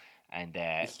 and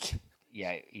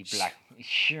yeah, he black.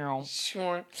 Sure,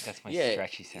 Sure. that's my Yeah,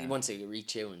 stretchy he sound. wants to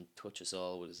reach out and touch us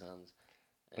all with his hands.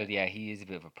 But yeah, he is a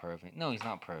bit of a perv. No, he's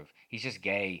not a perv. He's just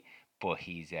gay, but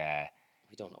he's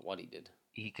We don't know what he did.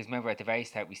 because remember at the very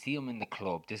start we see him in the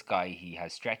club. This guy, he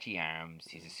has stretchy arms.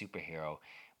 He's a superhero,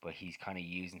 but he's kind of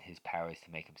using his powers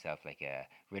to make himself like a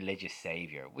religious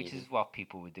savior, which is what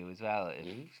people would do as well if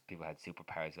people had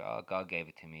superpowers. Oh, God gave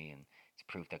it to me, and it's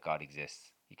proof that God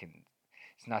exists. You can.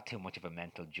 It's not too much of a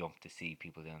mental jump to see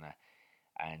people doing that.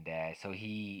 And so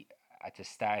he, at the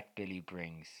start, Billy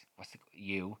brings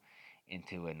you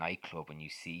into a nightclub, and you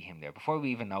see him there before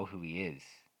we even know who he is.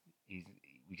 He's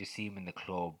we just see him in the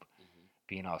club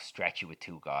being all stretchy with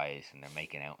two guys, and they're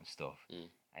making out and stuff.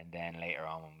 And then later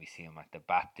on, when we see him at the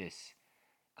Baptist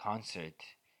concert,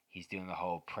 he's doing the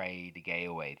whole pray the gay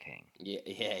away thing. Yeah,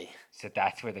 yeah. So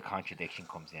that's where the contradiction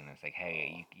comes in. It's like,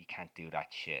 hey, you can't do that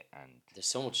shit. And There's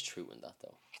so much truth in that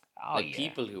though. oh Like yeah,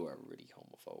 people who are really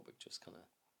homophobic just kind of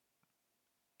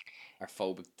are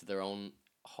phobic to their own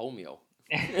homeo.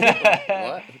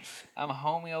 What? I'm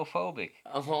homeophobic.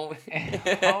 I'm home.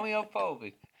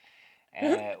 Homeophobic.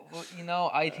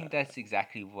 Well, I think that's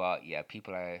exactly what. Yeah,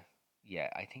 people are. Yeah,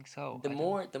 I think so. The I don't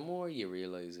know. the more you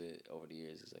realize it over the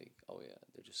years, it's like, oh yeah,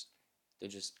 they're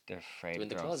just They're afraid they're of in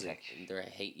the their own closet. sex. And they're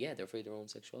hate. Yeah, they're afraid of their own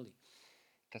sexuality.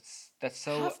 That's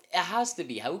so. It has to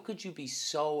be. How could you be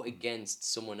so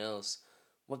against someone else?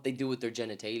 What they do with their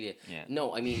genitalia? Yeah.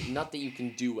 No, I mean not that you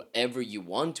can do whatever you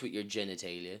want with your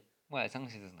genitalia, Well, as long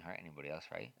as it doesn't hurt anybody else,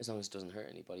 right? as long as it doesn't hurt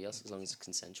anybody else, as long as it's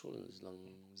consensual, and as long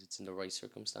as it's in the right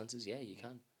circumstances. Yeah, you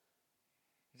can.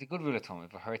 It's a good rule of thumb.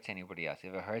 If it hurts anybody else,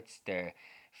 if it hurts their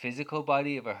physical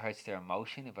body, if it hurts their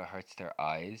emotion, if it hurts their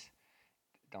eyes,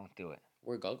 don't do it.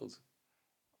 Wear goggles.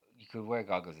 You could wear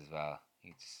goggles as well.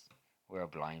 You just wear a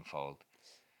blindfold.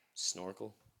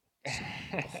 Snorkel.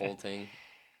 The whole thing.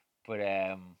 But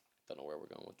Don't know where we're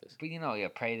going with this. But yeah,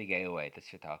 pray the gay away. That's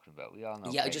what you're talking about. We all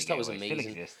know. Yeah, I Pray just the thought it Gay was Away still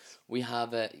amazing. exists. We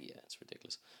have a yeah, it's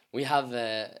ridiculous. We have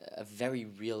a very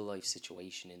real life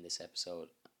situation in this episode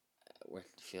where it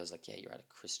feels like you're at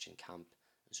a Christian camp.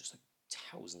 There's just like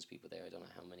thousands of people there. I don't know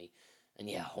how many. And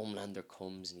yeah, Homelander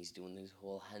comes and he's doing his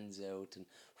whole hands out and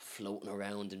floating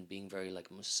around and being very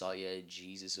like Messiah,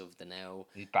 Jesus of the now.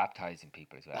 He's baptizing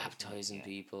people as well. Baptizing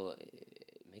people.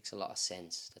 It makes a lot of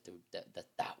sense that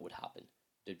that would happen.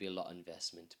 There'd be a lot of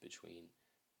investment between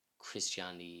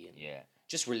Christianity and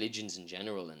just religions in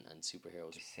general and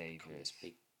superheroes. Become this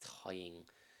big tying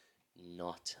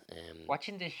knot.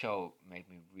 Watching this show made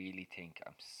me really think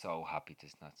I'm so happy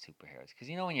there's not superheroes. Because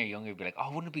when you're younger, you'd be like, oh,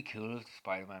 wouldn't it be cool if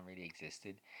Spider-Man really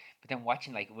existed? But then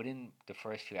watching, like, within the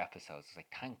first few episodes, it's like,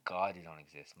 thank God they don't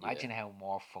exist. Imagine how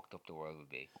more fucked up the world would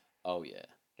be. Oh, yeah.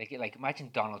 Like imagine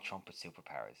Donald Trump with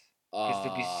superpowers. Because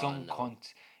there'd be some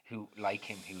cunt who, like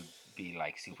him, who'd be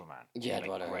like Superman. Yeah,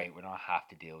 like, great, we don't have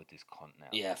to deal with this cunt now.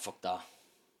 Yeah, fuck that.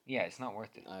 Yeah, it's not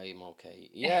worth it. I'm okay.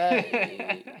 Yeah,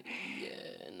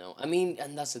 yeah, no. I mean,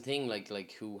 and that's the thing.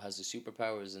 Like who has the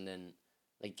superpowers, and then,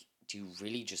 like, do you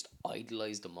really just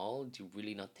idolize them all? Do you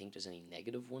really not think there's any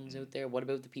negative ones out there? What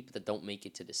about the people that don't make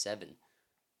it to the 7?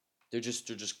 They're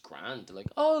just grand. They're like,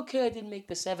 oh, okay, I didn't make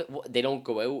the 7. They don't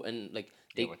go out and like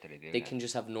what do they do? They can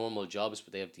just have normal jobs,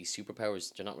 but they have these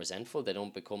superpowers. They're not resentful. They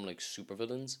don't become like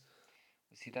supervillains.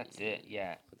 See, that's it.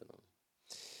 Yeah. I don't know.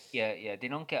 Yeah. They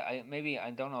don't get.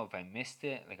 I don't know if I missed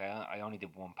it. Like I only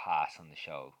did one pass on the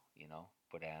show,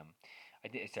 But I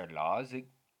did. Is there laws?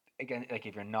 Again, like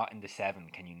if you're not in the 7,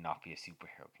 can you not be a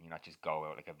superhero? Can you not just go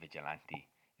out like a vigilante?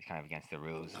 It's kind of against the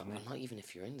rules. Not even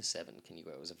if you're in the 7, can you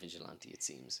go out as a vigilante? It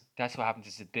seems. That's what happens.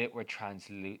 It's a bit where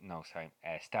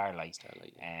Starlight.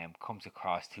 Comes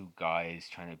across 2 guys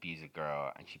trying to abuse a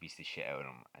girl, and she beats the shit out of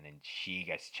them, and then she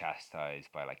gets chastised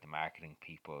by like the marketing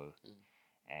people.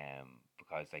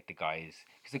 Because like because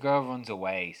the girl runs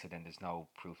away, so then there's no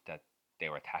proof that they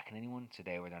were attacking anyone, so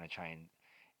they were gonna try and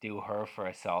do her for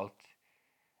assault.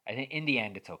 I think in the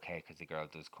end it's okay because the girl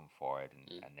does come forward,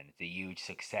 and then it's a huge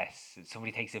success.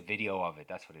 Somebody takes a video of it.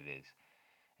 That's what it is,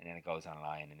 and then it goes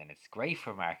online, and then it's great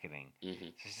for marketing. So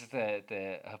it's just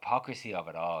the hypocrisy of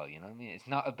it all. You know what I mean? It's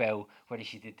not about whether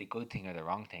she did the good thing or the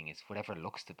wrong thing. It's whatever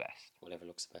looks the best. Whatever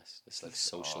looks the best. It's like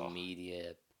social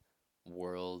media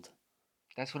world.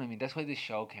 That's what I mean. That's why this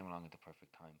show came along at the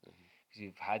perfect time. Because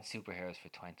you've had superheroes for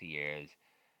 20 years,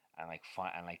 and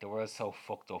like the world's so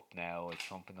fucked up now with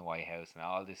Trump in the White House and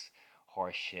all this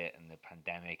horse shit and the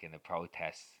pandemic and the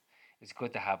protests. it's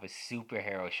good to have a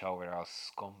superhero show where they're all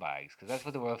scumbags because that's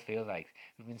what the world feels like.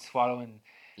 We've been swallowing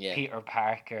Yeah. Peter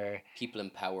Parker. People in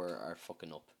power are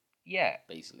fucking up, Yeah,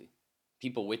 basically.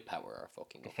 People with power are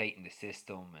fucking up. defeating the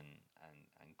system and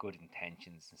good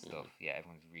intentions and stuff. Yeah,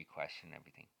 everyone's re-questioning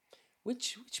everything.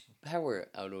 Which power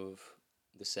out of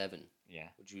the 7 Yeah,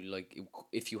 would you like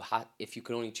if you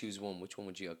could only choose one? Which one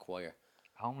would you acquire?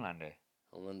 Homelander.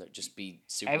 Homelander, just be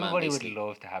Superman. Everybody basically. would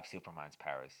love to have Superman's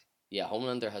powers. Yeah,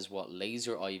 Homelander has what?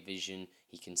 Laser eye vision.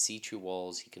 He can see through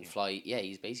walls. He can fly. Yeah,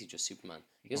 he's basically just Superman.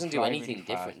 He can doesn't do fly anything really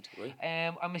fast. different,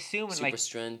 right? I'm assuming Super like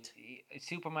strength.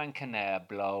 Superman can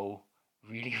blow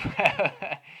really well.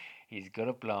 He's good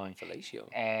at blowing. Fellatio.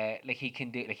 Like he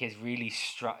can do, like he has really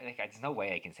strong. Like there's no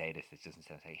way I can say this. It doesn't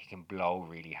sound like he can blow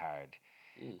really hard,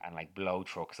 and like blow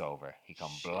trucks over. He can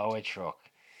blow a truck,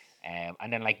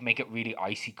 and then like make it really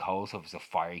icy cold. So if it's a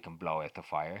fire, he can blow out the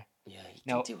fire. Yeah, he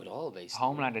can do it all basically.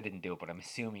 Homelander didn't do it, but I'm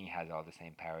assuming he has all the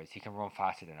same powers. He can run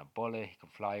faster than a bullet. He can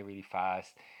fly really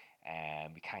fast.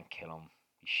 We can't kill him.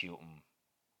 You shoot him,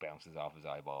 bounces off his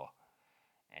eyeball.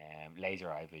 Laser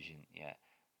eye vision. Yeah.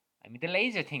 I mean, the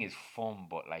laser thing is fun,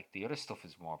 but like the other stuff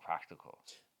is more practical.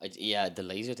 Yeah, the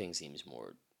laser thing seems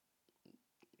more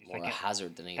Like a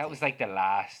hazard than anything. That was like the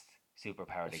last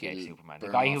superpower they If you gave Superman. The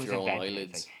burn guy who off was your own invented it,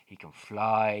 eyelids. it's like he can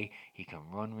fly, he can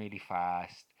run really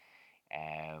fast.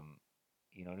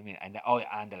 You know what I mean?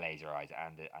 And the laser eyes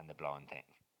and the blowing thing.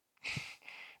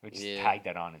 We just tag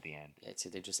that on at the end. Yeah, so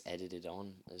they just edited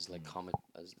on as like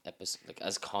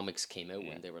as comics came out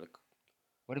when they were like.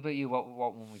 What about you? What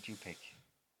one would you pick?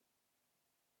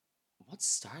 What's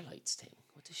Starlight's thing?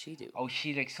 What does she do? Oh,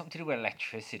 she like something to do with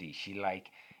electricity. She like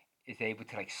is able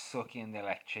to like suck in the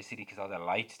electricity because all the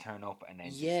lights turn up and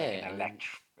then just like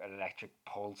an electric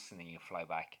pulse and then you fly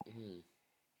back.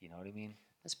 You know what I mean?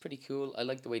 That's pretty cool. I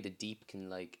like the way the Deep can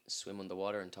like swim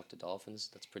underwater and talk to dolphins.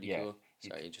 That's pretty cool.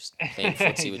 Sorry, just playing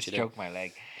footsie with you there. Stroke my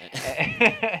leg.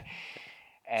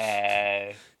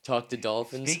 Talk to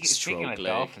dolphins. Speaking of leg.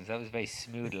 dolphins, that was a very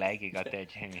smooth leg you got there,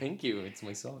 Jamie. Thank you. It's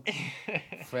my socks.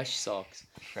 Fresh socks.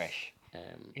 Fresh.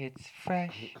 It's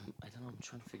fresh. I don't know. I'm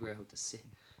trying to figure out how to sit.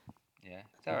 Yeah,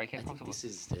 it's alright. I think this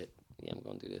is the. Yeah, I'm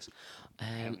going to do this. How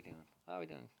are we doing? We're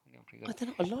doing pretty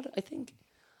good. I don't know.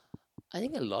 I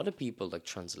think a lot of people like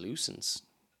translucence.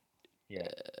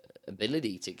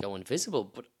 Ability to go invisible,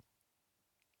 but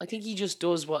I think he just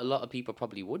does what a lot of people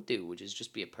probably would do, which is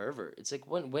just be a pervert. It's like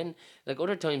when like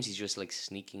other times he's just like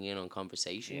sneaking in on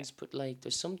conversations, but like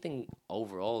there's something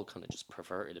overall kind of just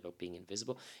perverted about being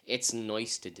invisible. It's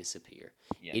nice to disappear.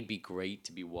 Yeah. It'd be great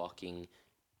to be walking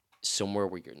somewhere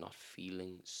where you're not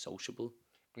feeling sociable.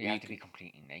 But you have to be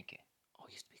completely naked. Oh,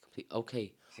 you have to be complete.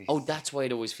 Okay. Oh, that's why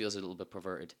it always feels a little bit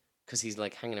perverted because he's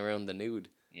like hanging around the nude.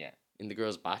 Yeah. In the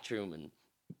girl's bathroom, and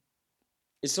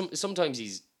sometimes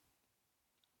he's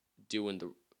doing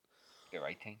the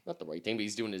right thing. Not the right thing, but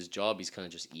he's doing his job. He's kind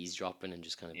of just eavesdropping and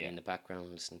just kind of being in the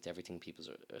background, listening to everything people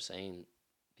are saying.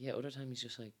 But yeah, other time he's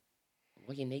just like,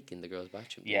 "Why are you naked in the girl's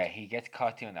bathroom?" Yeah, he gets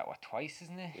caught doing that twice,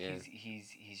 isn't it? Yeah.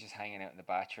 He's just hanging out in the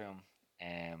bathroom.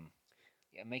 Yeah,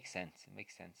 it makes sense. It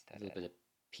makes sense that A little bit of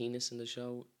penis in the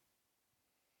show.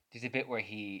 There's a bit where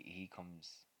he comes.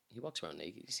 He walks around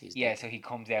naked. You see his dick. So he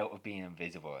comes out of being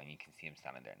invisible, and you can see him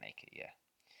standing there naked. Yeah,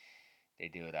 they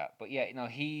do that. But yeah,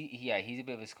 he's a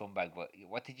bit of a scumbag. But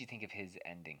what did you think of his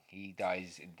ending? He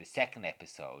dies in the second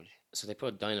episode. So they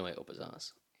put dynamite up his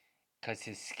ass. Because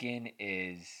his skin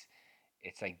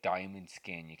it's like diamond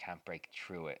skin. You can't break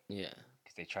through it. Yeah.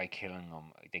 Because they try killing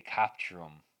him. They capture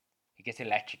him. He gets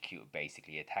electrocuted.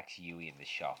 Basically, he attacks Yui in the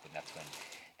shop, and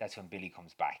that's when Billy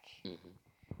comes back. Mm-hmm.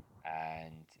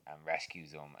 And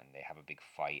rescues him, and they have a big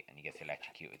fight, and he gets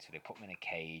electrocuted. So they put him in a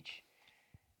cage,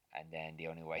 and then the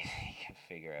only way they can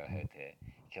figure out how to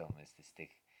kill him is to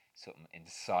stick something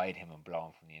inside him and blow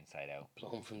him from the inside out.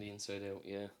 Blow him from the inside out,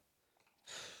 yeah.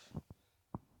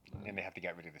 And then they have to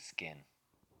get rid of the skin.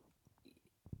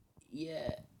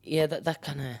 Yeah. That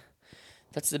kind of.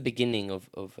 That's the beginning of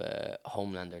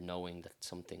Homelander knowing that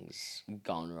something's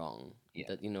gone wrong. Yeah.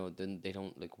 That then they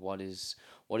don't like what is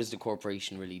the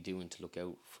corporation really doing to look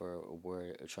out for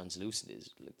where a translucent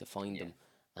is, like to find them,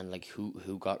 and like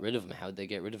who got rid of him, how'd they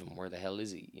get rid of him, where the hell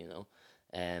is he,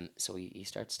 So he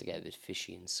starts to get a bit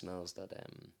fishy and smells that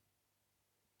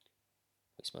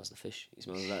he smells the fish. He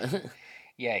smells that.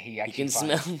 Yeah, he can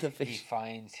smell the fish. He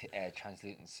finds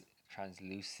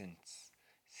translucent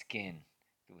skin,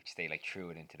 which they like threw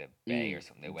it into the bay or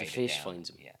something. The fish finds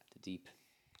him. Yeah, the Deep,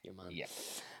 your man. Yeah.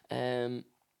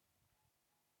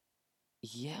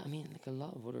 Yeah, I mean, like a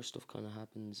lot of other stuff kind of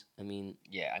happens. I mean.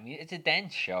 Yeah, I mean it's a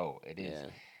dense show. It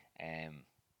is.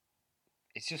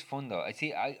 It's just fun though. I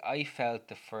see. I felt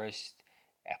the first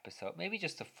episode, maybe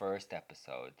just the first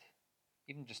episode,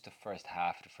 even just the first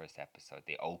half of the first episode,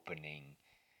 the opening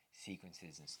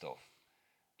sequences and stuff.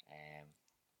 Um,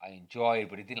 I enjoyed,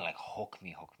 but it didn't like hook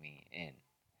me in.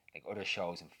 Like other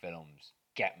shows and films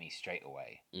get me straight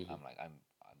away. Mm-hmm. I'm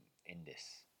in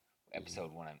this.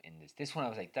 Episode one, I'm in this. This one, I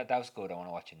was like, that was good. I want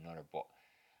to watch another, but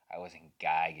I wasn't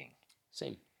gagging.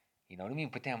 Same. You know what I mean?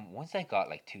 But then once I got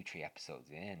like 2, 3 episodes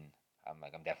in, I'm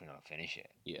like, I'm definitely gonna finish it.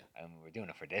 Yeah. And we're doing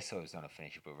it for this, so I was gonna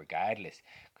finish it. But regardless,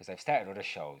 because I've started other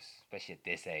shows, especially at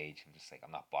this age, I'm just like,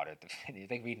 I'm not bothered to finish.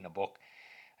 It's like reading a book.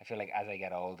 I feel like as I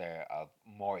get older, I'll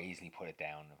more easily put it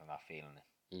down if I'm not feeling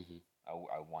it. Mm-hmm.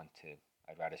 I want to.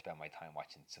 I'd rather spend my time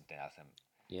watching something else I'm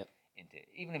Yep. into,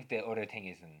 even if the other thing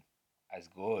isn't as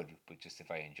good, but just if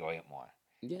I enjoy it more.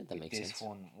 Yeah, that makes this sense.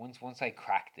 one, once I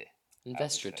cracked it,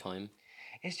 Invest your like, time.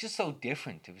 it's just so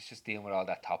different. It was just dealing with all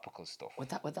that topical stuff.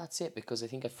 Well, that's it. Because I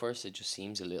think at first it just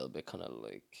seems a little bit kind of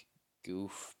like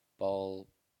goofball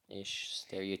ish,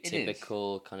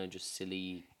 stereotypical, kind of just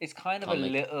silly. It's kind of comic.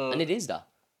 a little, and it is that.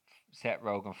 Seth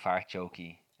Rogen fart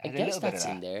jokey. I guess that's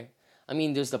in there. I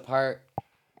mean, there's the part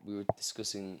we were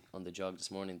discussing on the jog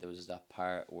this morning. There was that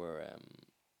part where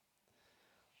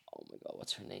oh my god,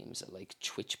 what's her name? Is it like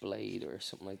Twitchblade or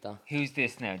something like that? Who's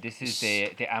this now? This is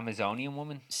the Amazonian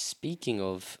woman. Speaking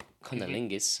of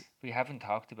cunnilingus, we haven't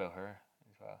talked about her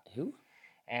as well. Who?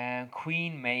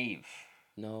 Queen Maeve.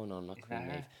 No, not Isn't Queen that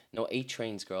her? Maeve. No,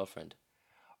 A-Train's girlfriend.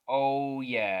 Oh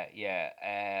yeah.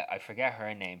 I forget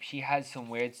her name. She has some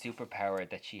weird superpower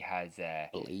that she has.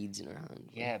 Blades in her hand.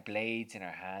 Yeah, blades in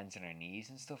her hands and her knees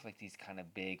and stuff, like these kind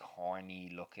of big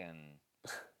horny looking.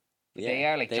 Yeah, they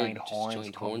are like they're giant just horns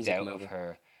giant comes horns that out come of out.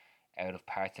 her, out of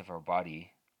parts of her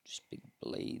body. Just big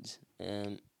blades.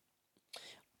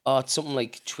 Oh, it's something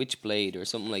like Twitchblade or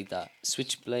something like that.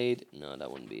 Switchblade? No, that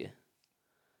wouldn't be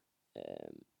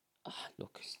it.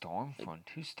 Look. Stormfront.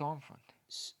 Who's Stormfront?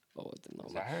 Oh, I don't know.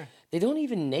 Is that her? They don't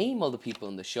even name all the people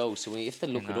in the show, so you have to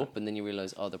look it not. up, and then you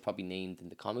realize, oh, they're probably named in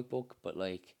the comic book. But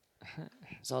like,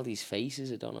 there's all these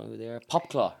faces. I don't know who they are.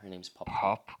 Popclaw. Her name's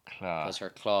Popclaw. Popclaw. Because her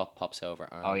claw pops out of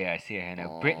her arm. Oh yeah, I see her here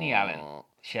now. Brittany Allen.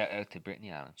 Shout out to Brittany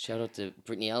Allen. Shout out to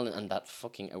Brittany Allen and that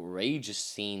fucking outrageous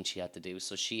scene she had to do.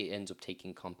 So she ends up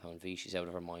taking Compound V. She's out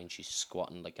of her mind. She's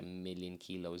squatting like 1,000,000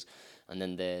 kilos, and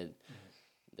then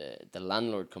the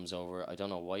landlord comes over. I don't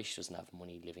know why she doesn't have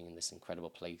money, living in this incredible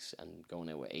place and going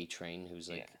out with A-Train, who's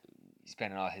like he's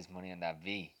spending all his money on that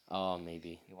V. Oh,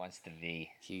 maybe He wants the V.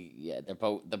 They're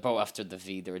both after the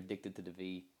V. They're addicted to the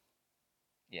V.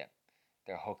 Yeah,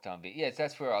 they're hooked on V. Yeah, so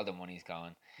that's where all the money's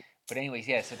going. But anyways,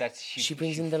 yeah. So that's she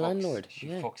brings in the landlord. She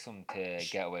fucks him to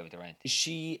get away with the rent.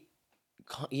 She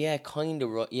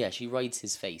rides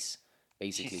his face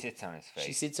basically. She sits on his face.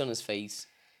 She sits on his face,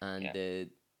 and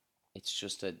it's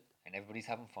just and everybody's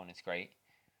having fun. It's great.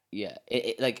 Yeah,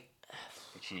 it like.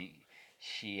 But she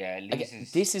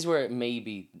loses. This is where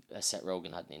maybe Seth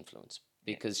Rogen had an influence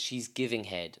because she's giving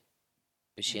head,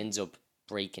 but she ends up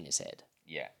breaking his head.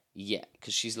 Yeah. Yeah,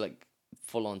 because she's like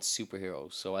full on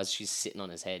superhero. So as she's sitting on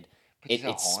his head, but there's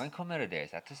a horn coming out of there. Is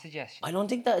that the suggestion? I don't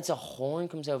think that it's a horn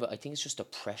comes out of it. I think it's just the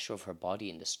pressure of her body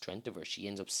and the strength of her. She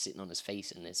ends up sitting on his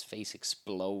face, and his face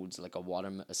explodes like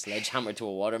a sledgehammer to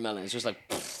a watermelon. It's just like,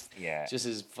 yeah. Just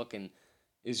his fucking,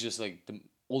 it's just like the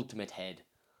ultimate head.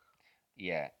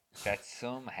 Yeah, that's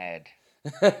some head.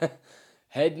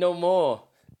 Head no more.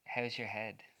 How's your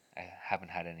head? I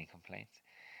haven't had any complaints.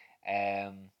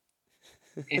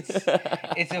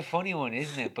 It's a funny one,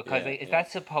 isn't it? Because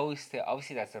that's supposed to,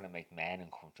 obviously that's going to make men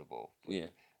uncomfortable. Yeah.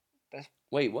 That's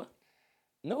Wait, what?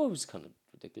 No, it was kind of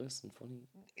ridiculous and funny.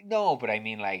 No, but I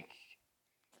mean like.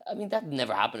 I mean that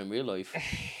never happened in real life.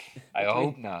 I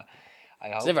hope not.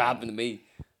 It's never happened to me.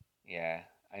 Yeah,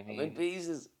 I mean. I'm in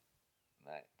pieces.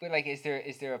 But like, is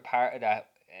there a part of that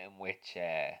in which,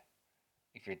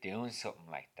 if you're doing something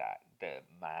like that, the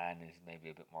man is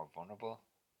maybe a bit more vulnerable?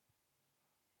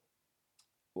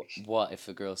 What if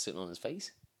a girl's sitting on his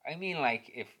face? I mean,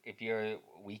 like, if you're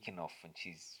weak enough and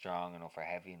she's strong enough or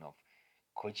heavy enough,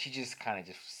 could she just kind of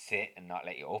just sit and not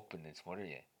let you up and then smother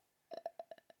you?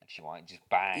 If she wanted, just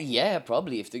bang. Yeah,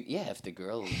 probably. If the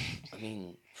girl, I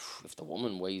mean, if the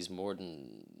woman weighs more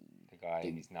than the guy,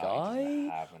 the he's not, guy, he doesn't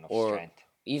have enough or strength.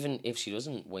 Even if she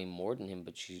doesn't weigh more than him,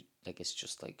 but she like it's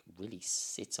just like really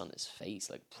sits on his face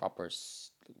like proper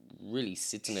really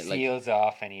sits in it. Like, Seals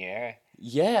off any air.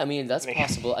 yeah, I mean that's Like-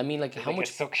 possible. I mean, like There's how like much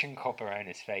a suction cup around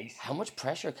his face. how much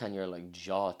pressure can your like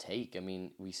jaw take? I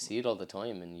mean, we see it all the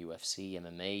time in UFC,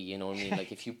 MMA. You know what I mean?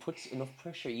 Like if you put enough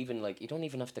pressure, even like you don't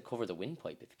even have to cover the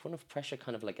windpipe. If you put enough pressure,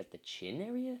 kind of like at the chin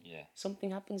area, Yeah.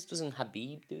 something happens. Doesn't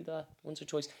Habib do that once or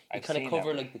twice? You I've kind of seen that cover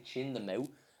with- like the chin, the mouth,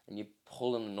 and you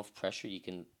pull in enough pressure, you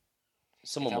can.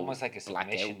 It's Someone will almost like a black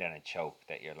submission out. than a choke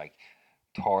that you're like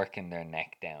torquing their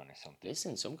neck down or something.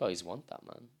 Listen, some guys want that,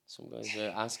 man. Some guys are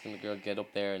asking the girl get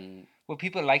up there and Well,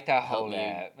 people like that Help whole. me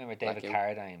Remember black David out.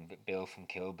 Carradine, Bill from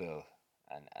Kill Bill,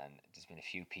 and there's been a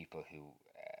few people who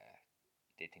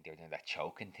they think they were doing that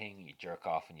choking thing. You jerk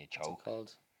off and you what's it choke.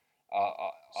 called?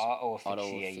 Auto Auto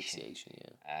asphyxiation. asphyxiation,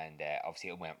 yeah. And obviously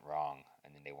it went wrong,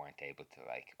 and then they weren't able to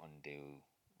like undo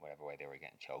whatever way they were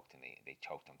getting choked, and they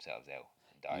choked themselves out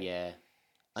and died. Yeah.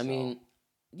 I So- mean,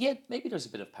 yeah, maybe there's a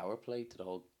bit of power play to the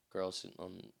whole girl sitting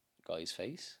on guy's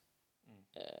face.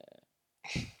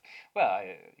 Well,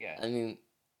 yeah, I mean,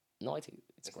 no, I think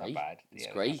it's It's not great. bad. It's Yeah, it's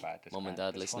not great. bad. That's Mom and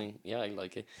grand. dad It's fun. listening. Yeah, I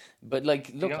like it. But like,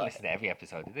 They look, don't listen to every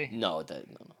episode, do they? no, no,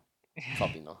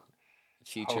 probably not.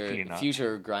 Hopefully not.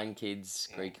 Future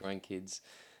grandkids, great grandkids.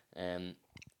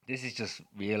 This is just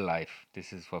real life.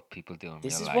 This is what people do in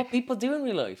This real is life. what people do in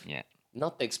real life. Yeah.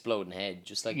 Not the exploding head,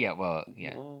 just like Yeah, well,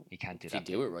 yeah. well, You can't do if that.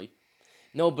 you do it right.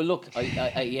 No, but look,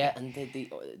 yeah, and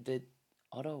the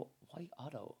auto, why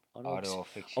auto? Auto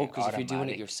fiction. Oh, because if you're doing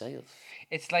it automatic. yourself.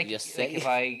 It's like Yourself.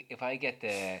 if I get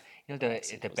the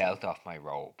Mexico's belt off my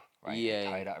robe, right? Yeah.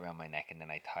 I tie that around my neck, and then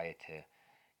I tie it to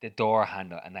the door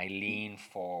handle, and I lean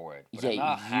forward. But I'm Yeah,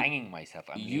 not you- hanging myself.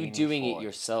 I'm You leaning doing forward. it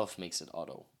yourself makes it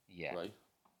auto, Yeah. right?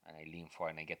 And I lean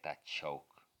forward, and I get that choke.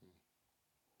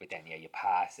 But then yeah, you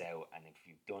pass out, and if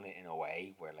you've done it in a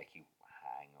way where like you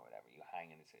hang or whatever, you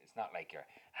hang, and it's not like you're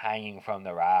hanging from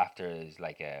the rafters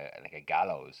like a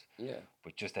gallows, Yeah.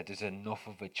 but just that there's enough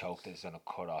of a choke that's gonna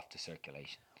cut off the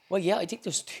circulation. Well, yeah, I think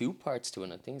there's two parts to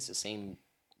it. I think it's the same.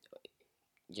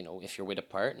 You know, if you're with a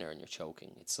partner and you're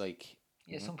choking, it's like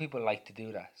Yeah, some people like to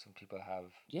do that. Some people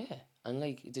have. yeah, and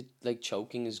like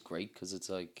choking is great because it's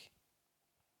like,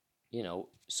 you know,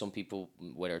 some people,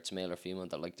 whether it's male or female,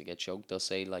 that like to get choked, they'll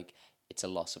say like it's a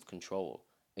loss of control.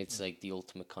 It's like the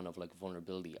ultimate kind of like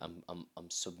vulnerability. I'm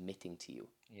submitting to you.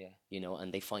 Yeah. You know,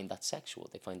 and they find that sexual.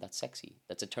 They find that sexy.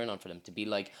 That's a turn on for them to be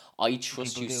like, I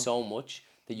trust People you do. so much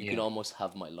that you can Yeah. almost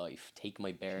have my life. Take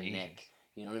my bare Jesus. neck.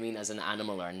 You know what I mean? As an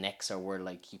animal, our necks are where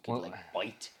like you can Well, like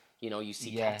bite. You know, you see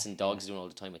yeah, cats and dogs doing all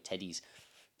the time with teddies.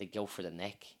 They go for the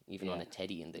neck, even on Yeah. a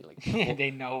teddy, and they like They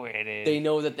know where it is. they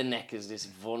know that the neck is this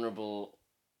vulnerable.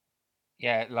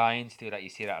 Yeah, lions do that. You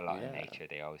see that a lot in Yeah. nature.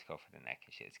 They always go for the neck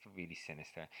and shit. It's really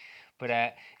sinister.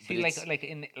 But see, But like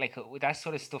it's- with that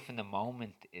sort of stuff in the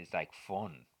moment is like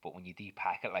fun. But when you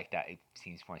depack it like that, it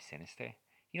seems more sinister.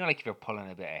 You know, like if you're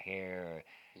pulling a bit of hair or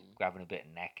grabbing a bit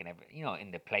of neck and everything. You know, in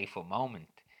the playful moment.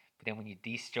 But then when you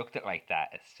destruct it like that,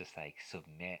 it's just like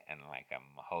submit and like I'm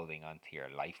holding onto your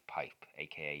life pipe,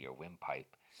 aka your windpipe.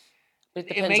 It It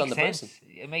depends makes on the sense. person.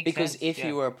 It makes Because sense. if yeah.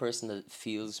 you are a person that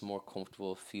feels more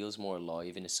comfortable, feels more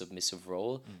alive in a submissive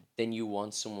role, then you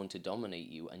want someone to dominate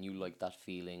you and you like that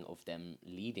feeling of them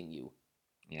leading you.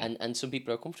 Yeah. And some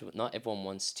people are comfortable. Not everyone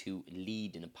wants to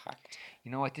lead in a pact.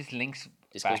 You know what? This links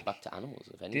This goes back to animals,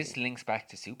 if anything. This links back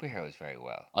to superheroes very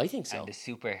well. I think so. And the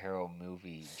superhero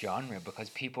movie genre because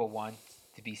people want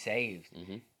to be saved.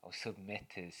 Or submit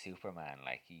to Superman.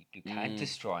 Like you can't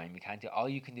destroy him. You can't do all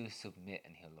you can do is submit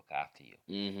and he'll look after you.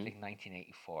 Like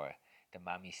 1984, the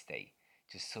Mammy State.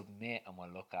 Just submit and we'll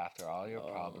look after all your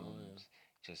problems.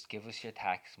 Just give us your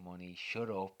tax money. Shut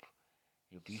up.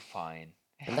 You'll be fine.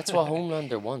 And that's what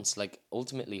Homelander wants. Like,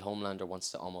 ultimately, Homelander wants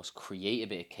to almost create a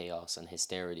bit of chaos and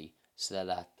hysteria so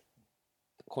that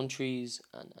countries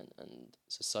and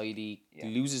society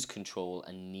loses control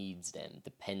and needs them,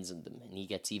 depends on them, and he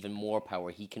gets even more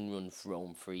power. He can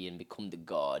roam free and become the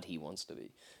god he wants to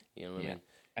be. You know what I mean?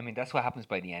 I mean, that's what happens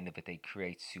by the end of it. They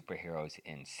create superheroes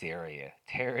in Syria,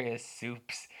 terrorist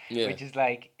soups, Yeah. which is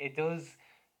like, it does,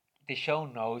 the show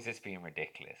knows it's being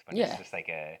ridiculous, but Yeah. it's just like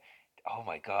oh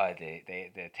my god,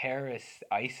 the terrorists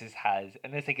ISIS has,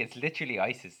 and it's like, it's literally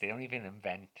ISIS. They don't even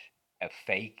invent a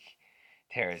fake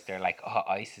terrorist. They're like, oh,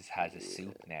 ISIS has a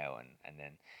soup now, and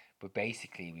then, but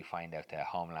basically we find out that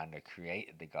Homelander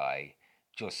created the guy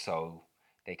just so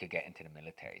they could get into the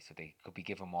military, so they could be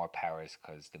given more powers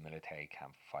because the military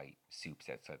can't fight soups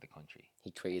outside the country. He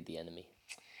created the enemy.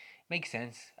 Makes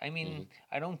sense. I mean,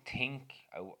 I don't think,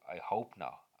 I hope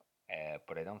not,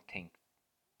 but I don't think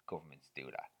governments do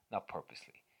that, not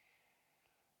purposely.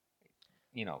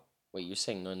 You know, Wait, you're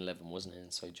saying 9/11 wasn't an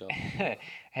inside job?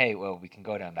 Hey, well, we can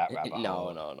go down that rabbit No,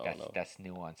 hole. no, no, no. That's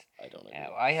nuanced. I don't agree.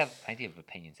 I have plenty of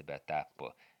opinions about that,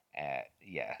 but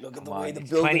yeah, Look at come the way on, the it's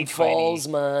building 2020. falls,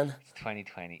 man. It's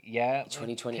 2020. Yeah,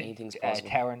 2020, anything's possible.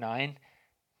 Tower 9.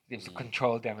 It was a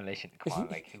controlled demolition. Come on,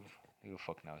 like who the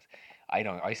fuck knows? I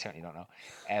don't. I certainly don't know.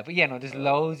 But yeah, no. There's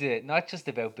loads of not just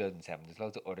about Building 7. There's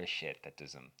loads of other shit that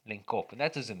doesn't link up, and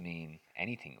that doesn't mean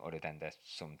anything other than that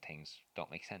some things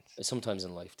don't make sense. Sometimes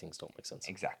in life things don't make sense.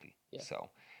 Exactly. Yeah. So,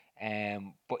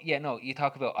 but yeah, no. You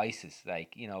talk about ISIS,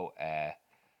 like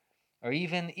or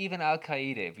even Al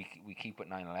Qaeda. If we keep with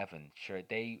 9/11, sure.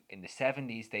 They in the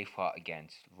 70s they fought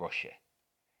against Russia.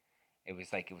 It was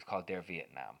called their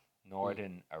Vietnam,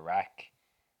 northern Iraq,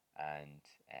 and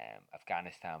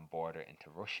Afghanistan border into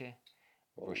Russia.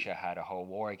 Russia had a whole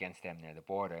war against them near the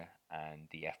border, and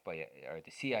the FBI or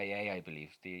the CIA, I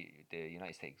believe, the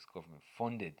United States government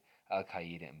funded Al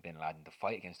Qaeda and Bin Laden to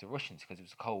fight against the Russians because it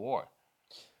was a Cold War,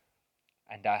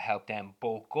 and that helped them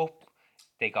bulk up.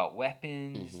 They got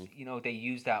weapons. They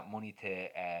used that money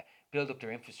to build up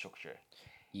their infrastructure.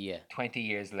 Yeah. 20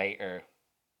 years later,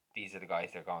 these are the guys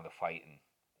they're going to fight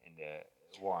in the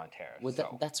war on terror.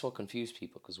 Well, that's what confused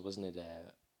people, because wasn't it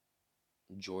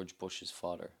George Bush's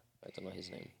father? I don't know his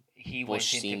name. He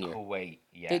Bush went into Senior. Kuwait.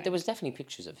 Yeah. There was definitely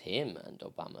pictures of him and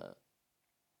Obama.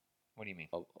 What do you mean?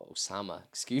 Osama,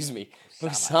 excuse me. Osama.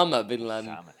 Osama bin Laden.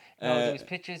 Osama. No, there was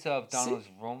pictures of Donald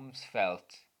Rumsfeld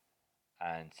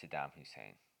and Saddam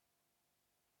Hussein.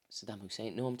 Saddam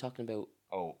Hussein? No, I'm talking about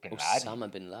Bin Laden.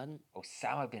 Osama bin Laden.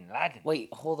 Osama bin Laden. Wait,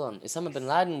 hold on. Osama bin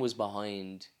Laden was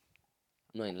behind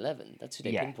 9/11. That's who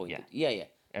they pinpointed. Yeah.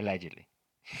 Allegedly.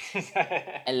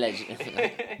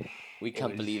 Allegedly. We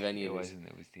can't believe any of this.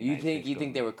 It was the You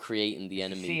think they were creating the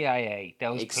enemy? CIA.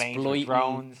 Those planes were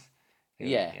drones.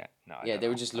 Yeah. No, they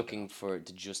were just looking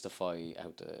to justify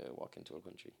how to walk into a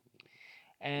country.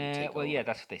 Well, yeah,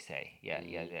 that's what they say.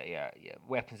 Yeah.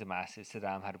 Weapons of mass.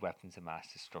 Saddam had weapons of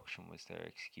mass destruction was their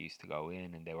excuse to go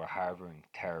in, and they were harboring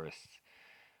terrorists,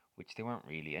 which they weren't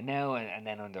really. And now, and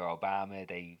then under Obama,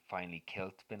 they finally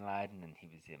killed Bin Laden, and he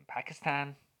was in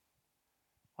Pakistan.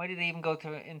 Why did they even go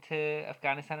into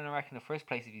Afghanistan and Iraq in the first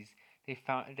place? If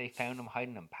they found him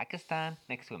hiding in Pakistan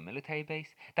next to a military base.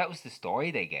 That was the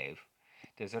story they gave.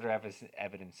 There's other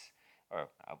evidence, or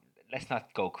let's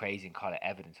not go crazy and call it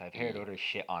evidence. I've heard other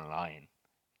shit online.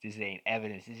 This ain't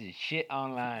evidence. This is shit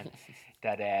online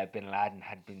that Bin Laden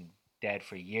had been dead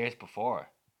for years before.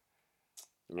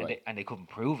 Right. And they couldn't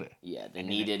prove it. Yeah, they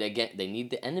need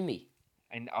the enemy.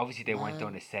 And obviously they weren't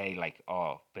going to say like,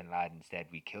 "Oh, Bin Laden's dead.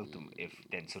 We killed him." If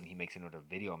then suddenly he makes another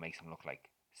video, makes him look like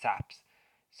saps.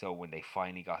 So when they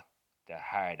finally got the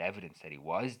hard evidence that he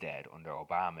was dead under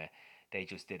Obama, they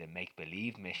just did a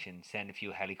make-believe mission, send a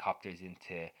few helicopters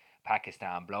into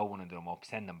Pakistan, blow one of them up,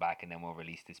 send them back, and then we'll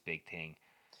release this big thing.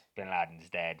 Bin Laden's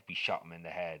dead. We shot him in the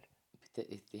head. There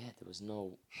was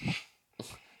no.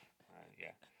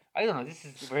 Yeah, I don't know.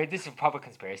 This is proper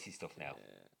conspiracy stuff now.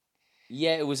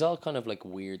 Yeah, it was all kind of like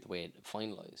weird the way it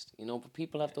finalized, But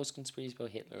people have those conspiracies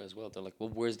about Hitler as well. They're like, well,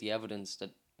 where's the evidence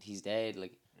that he's dead?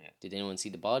 Like, did anyone see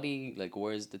the body? Like,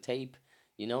 where's the tape?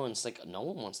 And it's like no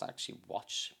one wants to actually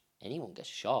watch anyone get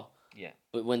shot. Yeah.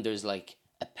 But when there's like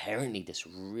apparently this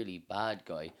really bad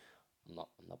guy, I'm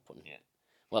not putting. Yeah.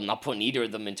 Well, I'm not putting either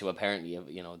of them into apparently.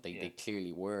 They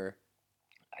clearly were.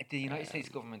 The United States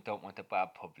government don't want the bad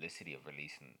publicity of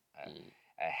releasing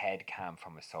a head cam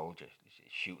from a soldier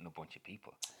shooting a bunch of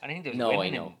people. And I think there's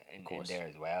women in there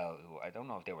as well who I don't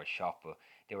know if they were shot, but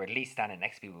they were at least standing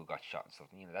next to people who got shot and stuff.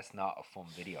 That's not a fun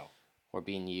video. Or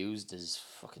being used as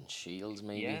fucking shields,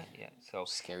 maybe. Yeah. So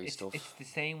scary stuff. It's the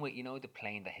same with the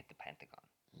plane that hit the Pentagon.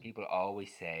 People always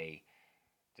say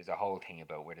there's a whole thing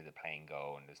about where did the plane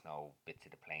go and there's no bits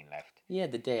of the plane left. Yeah,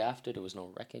 the day after there was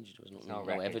no wreckage, there was no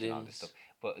evidence. And all this stuff.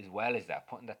 But as well as that,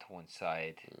 putting that to one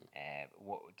side,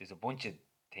 there's a bunch of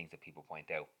things that people point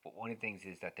out. But one of the things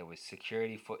is that there was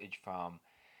security footage from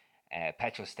a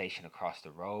petrol station across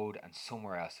the road, and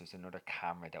somewhere else there was another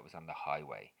camera that was on the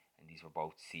highway. And these were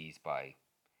both seized by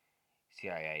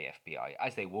CIA, FBI,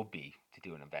 as they would be to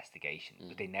do an investigation,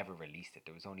 but they never released it.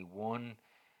 There was only one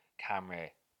camera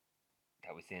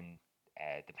that was in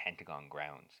the Pentagon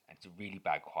grounds, and it's really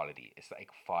bad quality. It's like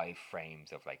 5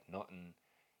 frames of like nothing.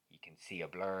 You can see a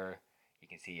blur, you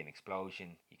can see an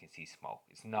explosion, you can see smoke.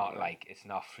 It's not it's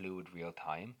not fluid real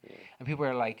time. And people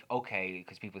are like, okay,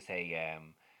 because people say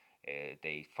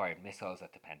they fired missiles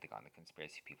at the Pentagon. The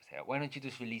conspiracy people say, why don't you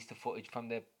just release the footage from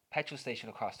the petrol station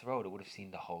across the road? It would have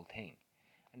seen the whole thing.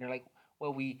 And they're like,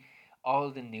 well, all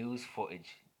the news footage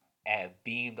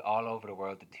beamed all over the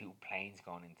world the 2 planes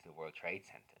going into the World Trade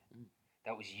Center.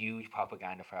 That was huge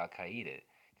propaganda for Al Qaeda.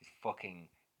 This fucking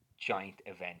giant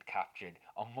event captured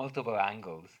on multiple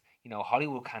angles. You know,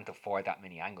 Hollywood can't afford that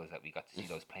many angles that we got to see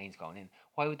those planes going in.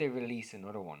 Why would they release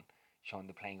another one showing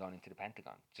the plane going into the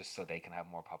Pentagon just so they can have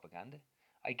more propaganda?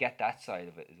 I get that side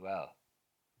of it as well.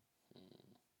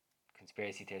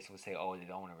 Conspiracy theorists will say, "Oh, they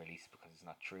don't want to release it because it's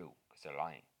not true because they're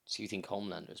lying." So you think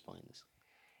Homelander's behind this?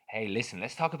 Hey, listen,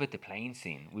 let's talk about the plane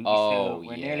scene. Oh,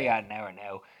 We're nearly yeah. at an hour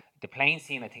now. The plane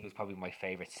scene, I think, was probably my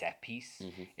favorite set piece.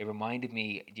 Mm-hmm. It reminded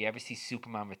me. Do you ever see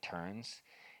Superman Returns,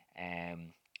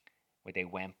 where they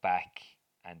went back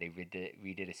and they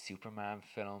redid a Superman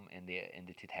film in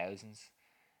the 2000s?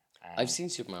 I've seen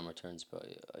Superman Returns, but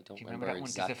I don't Do you remember remember that one?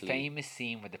 There's a exactly. famous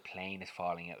scene where the plane is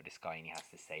falling out of the sky and he has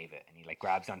to save it, and he like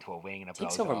grabs onto a wing and it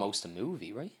Takes blows over off. most of the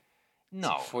movie, right? It's No,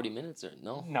 like 40 minutes or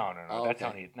no? no. Oh, That's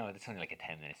okay. only like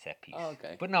a 10-minute set piece. Oh,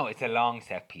 okay. But no, it's a long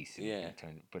set piece. Yeah.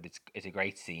 But it's a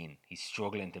great scene. He's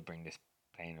struggling to bring this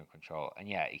plane under control, and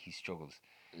yeah, he struggles.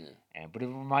 Yeah. But it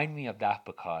reminded me of that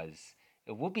because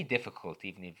it would be difficult,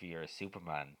 even if you're a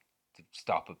Superman, to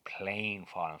stop a plane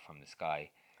falling from the sky,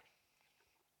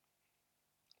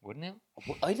 wouldn't it?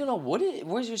 I don't know.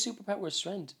 Where's your superpower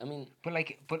strength? I mean, But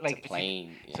it's a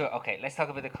plane. so Yeah. okay, let's talk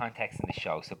about the context in the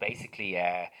show. So basically,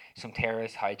 some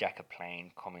terrorists hijack a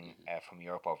plane coming from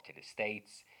Europe over to the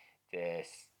States.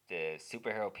 The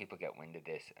superhero people get wind of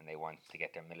this and they want to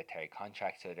get their military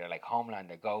contract. So they're like,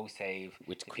 Homelander, go save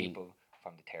With the Queen. people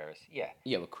from the terrorists. Yeah.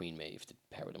 Yeah, with Queen Maeve to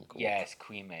power them. Yes,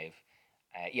 Queen Maeve.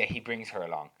 Yeah, he brings her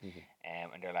along. Mm-hmm.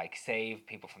 And they're like, save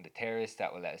people from the terrorists,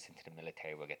 that will let us into the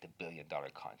military. We'll get the $1 billion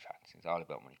contract. It's all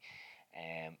about money.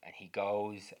 And he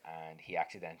goes and he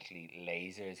accidentally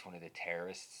lasers one of the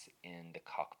terrorists in the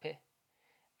cockpit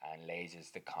and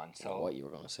lasers the console. What you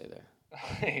were going to say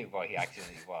there? Well, he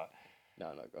accidentally what?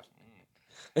 No, go.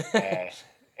 Yeah.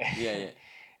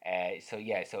 So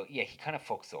he kind of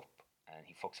fucks up, and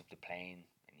he fucks up the plane,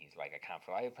 and he's like, I can't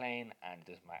fly a plane, and it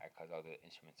doesn't matter because all the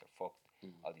instruments are fucked.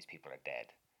 All these people are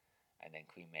dead, and then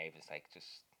Queen Maeve is like,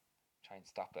 just try and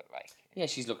stop it, like. Yeah,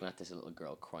 she's looking at this little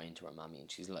girl crying to her mommy, and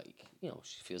she's like,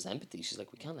 she feels empathy. She's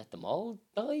like, we can't let them all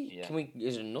die. Yeah. Can we?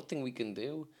 Is there nothing we can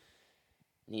do?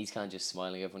 And he's kind of just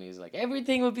smiling at when he's like,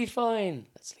 everything will be fine.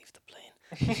 Let's leave the plane.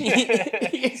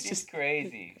 It's just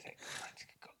crazy. He's like,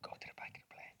 come on, go to the back of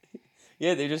the plane.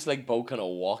 Yeah, they're just like both kind of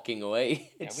walking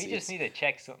away. Yeah, we just need to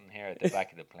check something here at the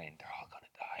back of the plane. They're all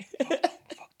gonna die.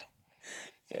 Fuck them.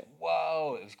 Like,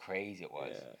 whoa, it was crazy. It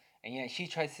was. Yeah. And yeah, she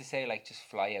tries to say like, just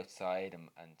fly outside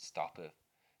and stop it,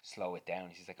 slow it down.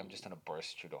 She's like, I'm just gonna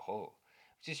burst through the hull,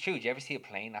 which is true. Do you ever see a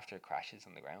plane after it crashes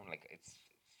on the ground? Like it's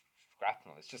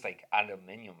shrapnel. It's just like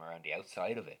aluminium around the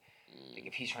outside of it. Like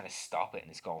if he's trying to stop it and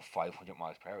it's going 500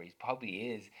 miles per hour, he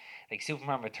probably is. Like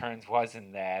Superman Returns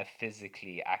wasn't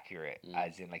physically accurate,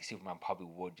 as in like Superman probably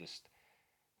would just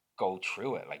go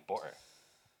through it like butter.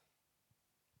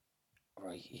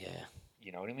 Right. Yeah.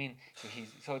 You know what I mean?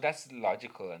 So that's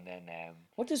logical. And then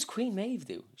what does Queen Maeve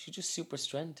do? She's just super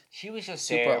strength. She was just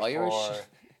super there Irish.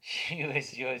 She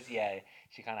was just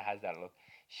She kind of has that look.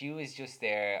 She was just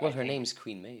there. Well, her name's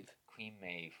Queen Maeve. Queen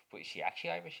Maeve, but is she actually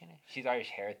Irish in it? She's Irish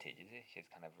heritage, is it? She has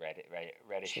kind of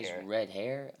reddish she has hair. red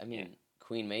hair. I mean,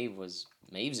 Queen Maeve's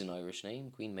an Irish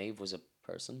name. Queen Maeve was a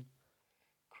person.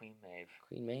 Queen Maeve.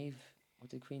 Queen Maeve.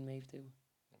 What did Queen Maeve do?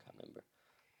 I can't remember.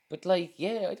 But like,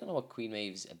 yeah, I don't know what Queen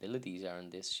Maeve's abilities are in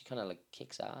this. She kind of like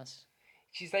kicks ass.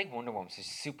 She's like Wonder Woman. She's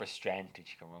super strength and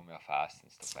she can run real fast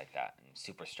and stuff like that, and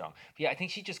super strong. But yeah, I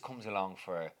think she just comes along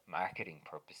for marketing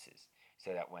purposes,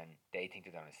 so that when they think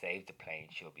they're gonna save the plane,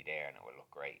 she'll be there and it will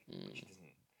look great. But she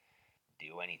doesn't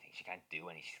do anything. She can't do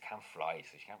anything. She can't fly,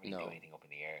 so she can't really do anything up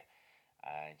in the air.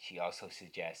 And she also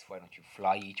suggests, why don't you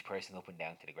fly each person up and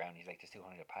down to the ground? He's like, there's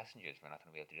 200 passengers. We're not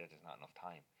going to be able to do it. There's not enough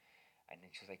time. And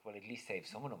then she was like, well, at least save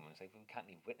some of them. And it's like, well, we can't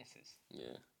leave witnesses.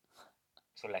 Yeah.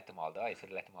 So let them all die.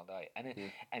 And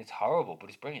and it's horrible, but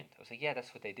it's brilliant. I was like, yeah,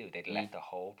 that's what they do. They'd let the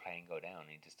whole plane go down,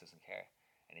 and he just doesn't care.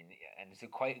 And it's a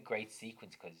quite great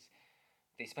sequence because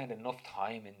they spend enough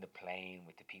time in the plane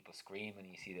with the people screaming.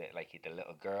 You see the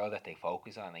little girl that they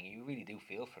focus on, and you really do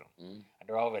feel for them. And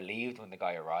they're all relieved when the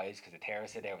guy arrives because the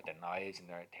terrorists are there with their knives and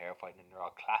they're terrified, and they're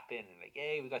all clapping and like,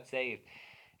 "Yay, we got saved!"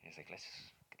 And it's like, let's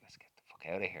get the fuck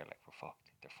out of here. Like, we're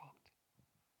fucked. They're fucked.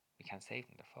 We can't save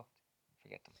them. They're fucked.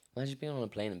 Forget them. Imagine being on a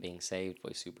plane and being saved by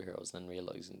superheroes and then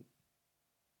realizing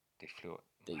they flew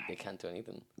it. They can't do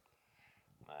anything.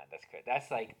 Man, that's good.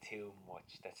 That's like too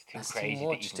much. That's crazy. Too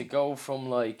much to go from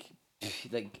like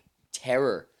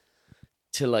terror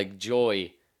to like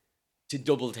joy to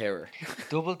double terror.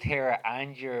 Double terror,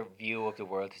 and your view of the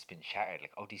world has been shattered.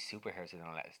 Like, oh, these superheroes are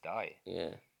gonna let us die.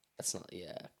 Yeah, that's not.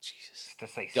 Yeah, Jesus.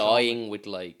 That's like dying with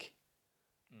like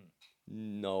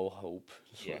no hope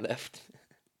Yeah. left.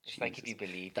 It's like if you Jesus.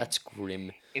 believed That's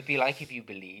grim. it'd be like if you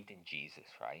believed in Jesus,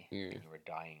 right? Yeah. And you were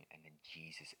dying and then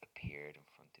Jesus appeared in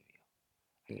front of you.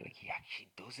 And you're like, he actually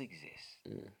does exist.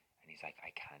 Yeah. And he's like,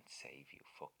 I can't save you.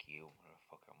 Fuck you,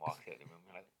 motherfucker. And walks out of the room.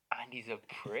 You're like, and he's a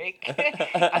prick.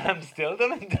 And I'm still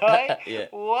gonna die? Yeah.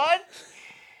 What?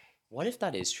 What if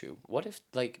that is true? What if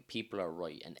like people are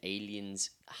right and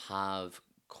aliens have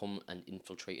come and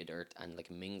infiltrated Earth and like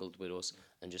mingled with us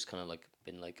and just kind of like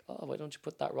been like, oh, why don't you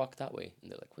put that rock that way?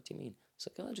 And they're like, what do you mean? It's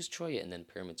like, I'll just try it. And then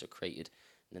pyramids are created,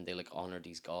 and then they like honor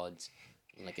these gods.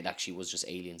 And, like it actually was just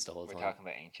aliens the whole We're time. talking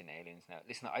about ancient aliens now.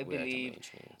 Listen, I We are talking about believe.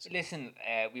 ancient aliens. Listen,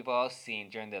 we've all seen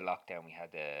during the lockdown. We had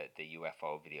the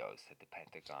UFO videos at the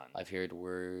Pentagon. I've heard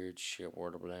words, shit,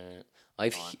 word of that.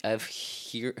 I've Go on. I've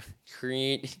hear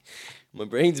create. My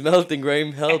brain's melting,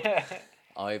 Graham. Help.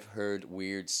 I've heard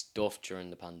weird stuff during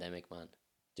the pandemic, man.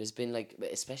 There's been like,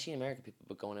 especially in America, people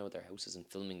been going out of their houses and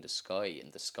filming the sky,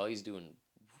 and the sky's doing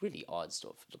really odd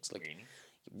stuff. It looks like Really?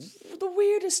 the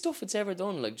weirdest stuff it's ever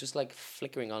done, like just like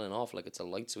flickering on and off, like it's a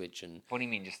light switch, and What do you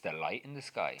mean, just the light in the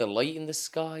sky? the light in the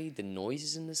sky, the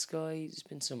noises in the sky. There's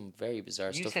been some very bizarre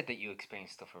You stuff. said that you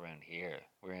experienced stuff around here.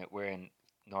 We're in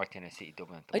North Tennessee,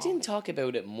 Dublin. At the I didn't moment. talk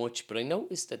about it much, but I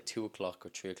noticed at 2 o'clock or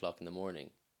 3 o'clock in the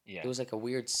morning, Yeah. there was like a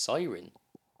weird siren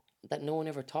that no one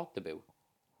ever talked about,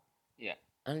 Yeah.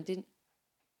 and it didn't.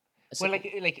 It's Well,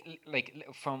 like like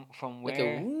from like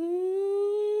where? a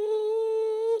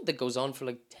that goes on for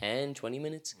like 10, 20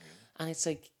 minutes, and it's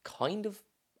like kind of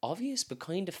obvious but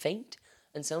kind of faint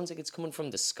and sounds like it's coming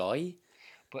from the sky.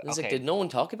 But It's okay. like, did no one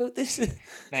talk about this?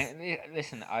 Now,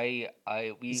 listen, we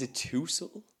Is it too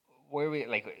subtle?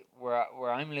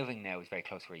 where I'm living now is very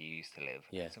close to where you used to live.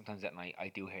 Yeah. Sometimes at night I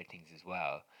do hear things as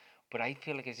well, but I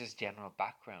feel like it's just general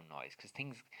background noise because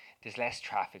there's less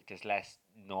traffic, there's less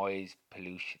noise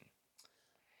pollution.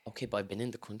 Okay, but I've been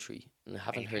in the country and I And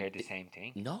haven't you've heard heard the same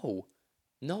thing.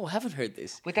 No, I haven't heard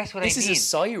this. But that's what This I is mean. a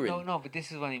siren. No, but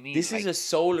this is what I mean. This is a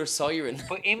solar siren.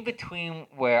 But in between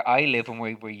where I live and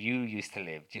where you used to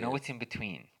live, do you know Yeah. what's in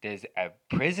between? There's a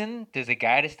prison, there's a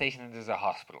gas station, and there's a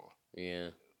hospital.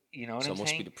 Yeah. You know what So I'm it must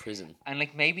saying? be the prison. And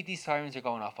like maybe these sirens are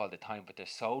going off all the time, but they're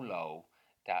so low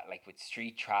that like with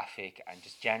street traffic and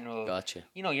just general, Gotcha.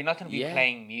 you know, you're not going to be Yeah.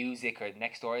 playing music, or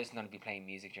next door isn't going to be playing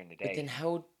music during the day. But then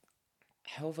how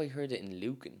have I heard it in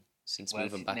Lucan since well,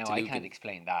 moving back now to I Lucan? can't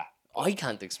explain that. I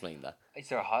can't explain that. Is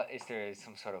there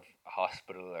some sort of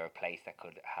hospital or a place that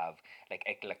could have like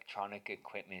electronic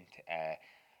equipment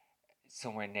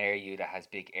somewhere near you that has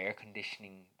big air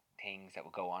conditioning things that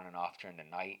will go on and off during the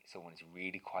night, so when it's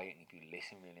really quiet and if you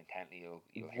listen real intently you'll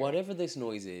hear Whatever this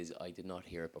noise is, I did not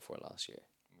hear it before last year.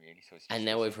 it really. So it's And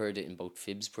now I've heard it in both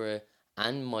Phibsborough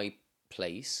and my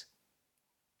place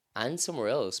and somewhere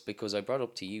else, because I brought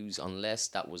up to yous, unless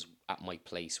that was at my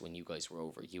place when you guys were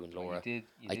over, you and Laura.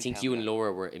 I think you and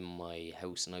Laura were in my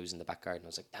house and I was in the back garden. I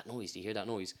was like, that noise, do you hear that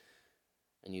noise?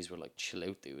 And yous were like, chill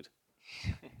out, dude.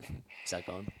 Is that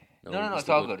gone? No, we're it's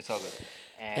still all good. It's all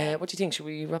good. What do you think? Should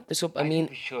we wrap this up? I I mean, think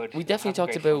we should. we definitely Have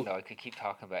talked great fun, about- though. I could keep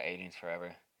talking about aliens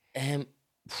forever. um,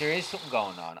 There is something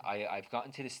going on. I've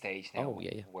gotten to the stage now Oh,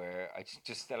 yeah. where I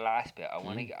just the last bit. I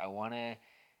want to.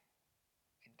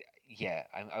 Yeah,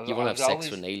 you want to have sex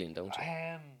with an alien, don't you?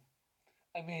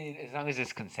 I mean, as long as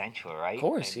it's consensual, right? Of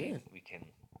course, I mean, yeah. We can.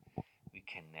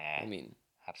 I mean,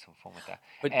 have some fun with that.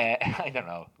 But- I don't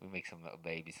know. We make some little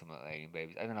babies, some little alien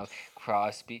babies. I don't know.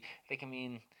 Crosby. Like, I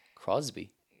mean,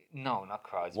 Crosby. no, not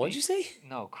Crosby. What'd you say?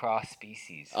 No, cross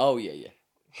species. Oh, yeah.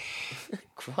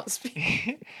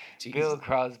 Crosby. Bill Jesus.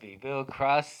 Crosby. Bill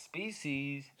Cross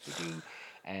species.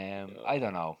 I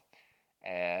don't know.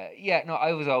 Yeah, no,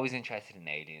 I was always interested in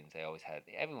aliens. I always had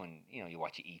everyone, you know, you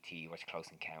watch E.T., you watch Close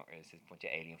Encounters, there's a bunch of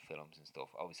alien films and stuff.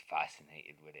 I was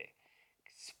fascinated with it.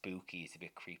 Spooky, it's a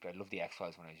bit creepy. I loved the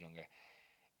X-Files when I was younger.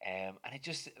 And it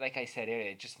just, like I said earlier,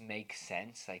 it just makes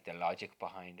sense, like the logic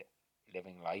behind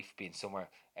living life, being somewhere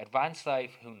advanced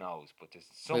life, who knows, but there's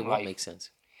some Wait, what life makes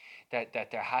sense? that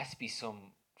there has to be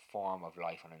some form of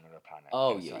life on another planet.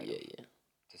 Oh, outside yeah. of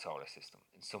the solar system,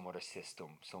 in some other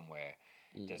system somewhere.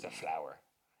 There's Mm. a flower,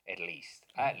 at least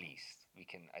we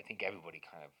can. I think everybody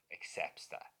kind of accepts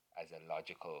that as a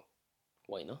logical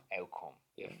Why not? outcome.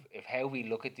 Yeah. If how we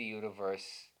look at the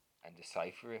universe and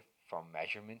decipher it from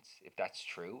measurements, if that's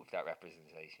true, if that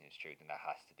representation is true, then that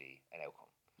has to be an outcome.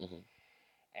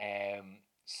 Mhm.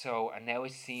 So, and now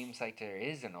it seems like there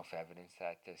is enough evidence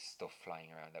that there's stuff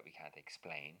flying around that we can't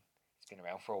explain. It's been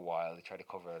around for a while. They try to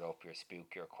cover it up. You're a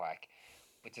spook. You're a quack.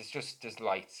 But there's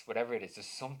lights, whatever it is. There's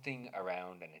something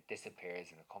around, and it disappears,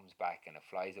 and it comes back, and it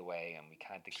flies away, and we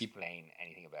can't explain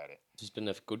anything about it. There's been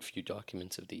a good few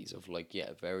documents of these, of like,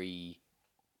 yeah, very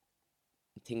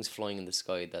things flying in the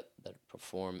sky that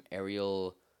perform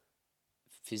aerial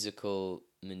physical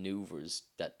maneuvers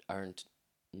that aren't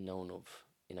known of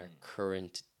in our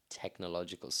current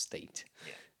technological state.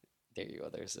 Yeah. There you go.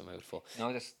 There's a mouthful.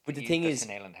 No, But the thing that's is, a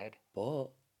nail on the head. but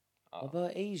what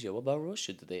about Asia? What about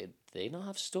Russia? Do they not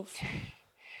have stuff?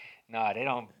 No, they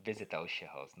don't visit those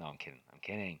shitholes. No, I'm kidding. I'm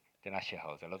kidding. They're not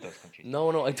shitholes. I love those countries. No,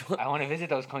 I don't. I want to visit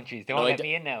those countries. They No, won't I let d-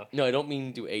 me in now. No, I don't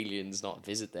mean do aliens not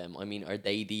visit them. I mean, are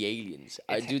they the aliens?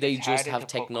 It's- Do they it's just harder have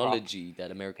to put technology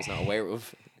that America's not aware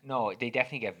of? No, they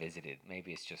definitely get visited.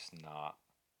 Maybe it's just not.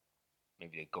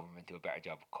 Maybe the government do a better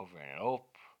job of covering it up.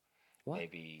 What?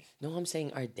 Maybe. No, I'm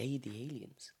saying, are they the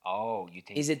aliens? Oh, you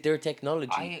think? Is it their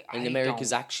technology and I America's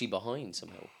don't- actually behind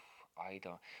somehow? I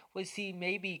don't. Well, see,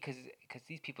 maybe because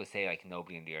these people say like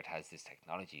nobody on the earth has this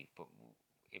technology, but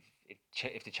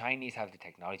if the Chinese have the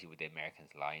technology, would the Americans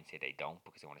lie and say they don't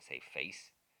because they want to save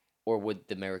face? Or would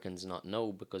the Americans not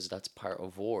know because that's part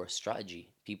of war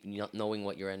strategy? People not knowing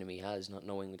what your enemy has, not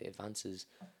knowing the advances.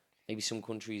 Maybe some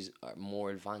countries are more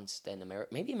advanced than America.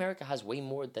 Maybe America has way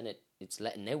more than it's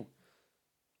letting out.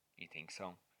 You think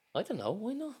so? I don't know.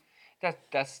 Why not?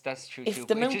 That's true. If too, the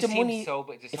but it amount just of seems money, so,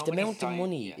 but there's if so the many amount of side-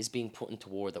 money yeah. is being put into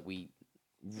war that we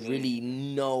really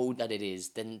know that it is,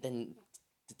 then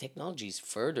the technology is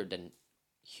further than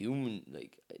human,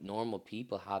 like normal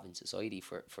people have in society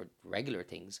for regular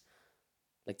things.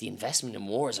 Like the investment in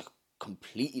war is a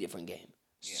completely different game.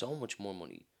 Yeah. So much more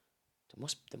money. There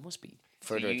must be So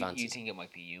further you advances. think it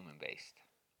might be human based?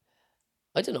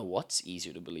 I don't know what's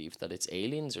easier to believe, that it's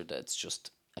aliens or that it's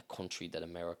just a country that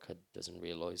America doesn't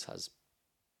realize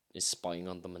is spying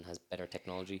on them and has better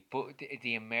technology. But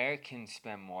the Americans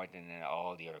spend more than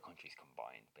all the other countries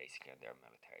combined, basically, on their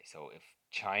military. So if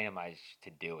China managed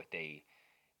to do it, they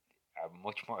are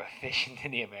much more efficient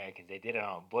than the Americans. They did it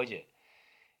on a budget.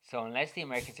 So unless the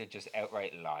Americans are just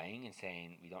outright lying and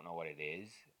saying we don't know what it is,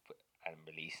 and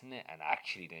releasing it, and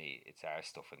actually it's our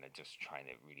stuff, and they're just trying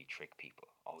to really trick people.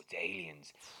 Oh, it's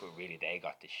aliens, but really they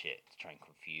got the shit to try and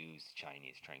confuse the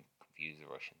Chinese, try and confuse the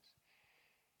Russians.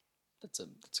 That's a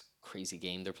crazy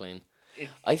game they're playing.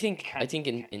 It's, I think can't- in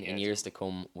can't- yeah, years to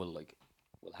come we'll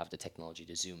have the technology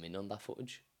to zoom in on that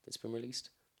footage that's been released.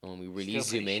 And when we really still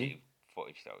zoom pretty in, cheap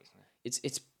footage though, isn't it?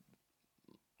 it's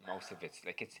Most of it's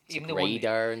like it's like even the one.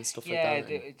 radar and stuff Yeah, like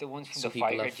that. and the ones from some the people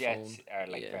fighter have jets phone. are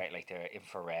like Yeah. very, like they're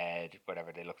infrared,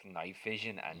 whatever. They look night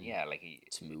vision, and yeah, like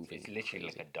It's moving It's literally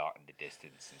like crazy. a dot in the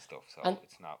distance and stuff. So And-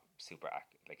 it's not super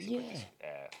accurate, like super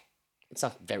Yeah. It's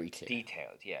not very clear.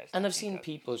 detailed. Yeah, it's And not I've seen detailed.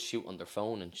 people shoot on their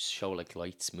phone and show like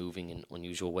lights moving in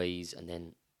unusual ways, and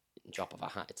then drop of a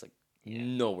hat, it's like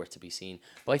nowhere to be seen.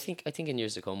 But I think in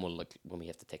years to come, when we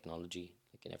have the technology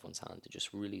like in everyone's hand to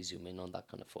just really zoom in on that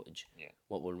kind of footage, Yeah.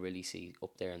 what we'll really see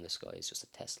up there in the sky is just a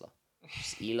Tesla.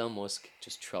 Just Elon Musk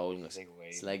just trolling us. Big wave.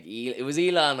 It's like it was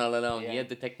Elon all along. Yeah. He had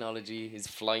the technology. His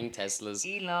flying Teslas.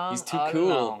 Elon, He's too all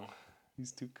cool. along.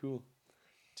 He's too cool.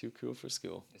 Too cool for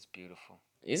school, It's beautiful.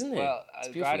 isn't it? Well, It's a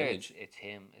I'd beautiful rather image. it's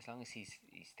him, as long as he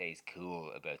stays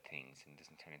cool about things and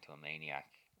doesn't turn into a maniac.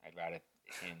 I'd rather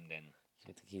him than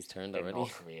I think he's turned than already.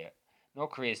 North Korea.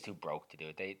 North Korea is too broke to do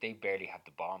it. They barely have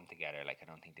the bomb together. Like I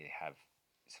don't think they have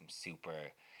some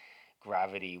super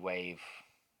gravity wave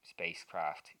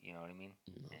spacecraft. You know what I mean?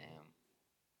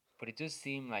 But it does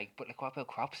seem like. But like, what about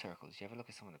crop circles? You ever look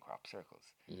at some of the crop circles?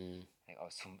 Mm. Like, oh,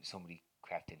 somebody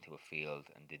crept into a field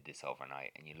and did this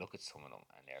overnight, and you look at some of them,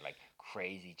 and they're like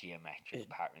crazy geometric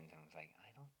patterns, and I was like, I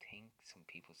don't think some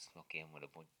people snuck in with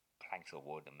a bunch of planks of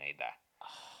wood and made that.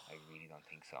 I really don't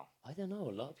think so. I don't know.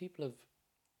 A lot of people have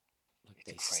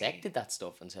It's dissected that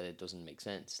stuff and said it doesn't make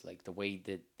sense. Like the way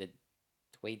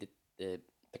the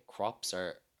crops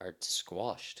are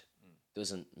squashed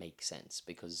doesn't make sense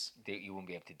because You wouldn't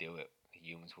be able to do it.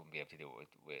 Humans wouldn't be able to do it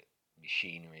with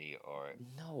machinery or.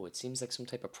 no, it seems like some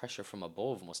type of pressure from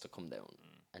above must have come down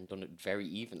and done it very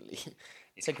evenly.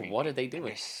 It's like, creepy. what are they And doing?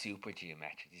 they're super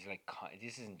geometric. These are like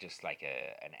this isn't just like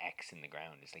an X in the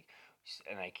ground. It's like,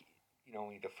 and like, you know,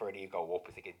 the further you go up,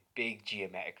 it's like a big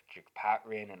geometric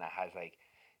pattern, and it has like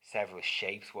several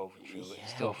shapes woven through it and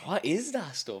Yeah, stuff. what is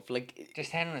that stuff? Like, They're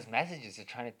sending us messages. They're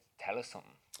trying to tell us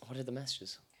something. what are the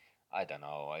messages? I don't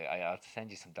know. I'll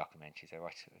send you some documentaries. I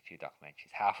watched a few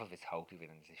documentaries. Half of it's totally, but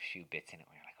then there's a few bits in it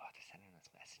where you're like, oh, they're sending us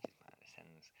messages, man.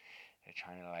 They're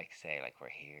trying to like say like we're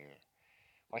here.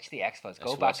 Watch the X Files. I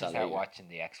Go should back watch and that start later. watching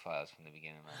the X Files from the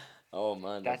beginning, man. Oh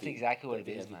man, That's exactly what it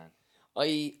is, heavy. man.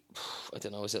 I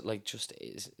don't know. Is it like just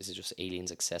is it just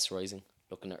aliens accessorizing?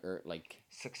 looking at Earth like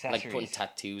Successories. putting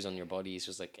tattoos on your body. It's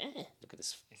just like, look at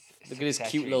this, It's look at this cute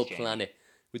accessories, little Jamie. planet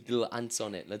with little ants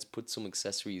on it. Let's put some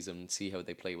accessories and see how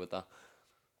they play with that.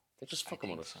 They're just fucking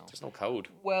with think us. so. There's no code.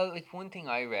 Well, like one thing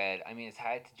I read, I mean, it's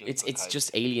hard to judge. It's because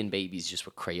just alien babies just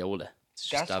with Crayola. It's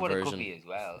just that's that what it version. could be as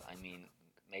well. I mean,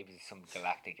 maybe it's some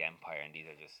galactic empire, and these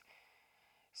are just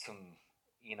some,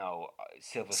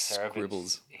 civil servants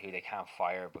Scribbles. who they can't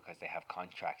fire because they have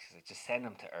contracts. So just send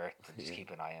them to Earth and just keep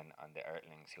an eye on the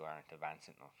Earthlings who aren't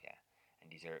advancing enough yet.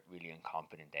 And these are really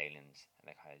incompetent aliens, and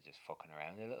they're kind of just fucking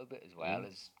around a little bit as well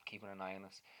as keeping an eye on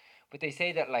us. But they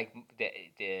say that like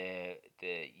the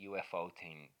UFO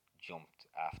thing jumped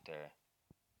after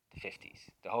the 50s.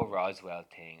 The whole Roswell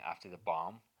thing after the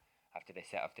bomb, after they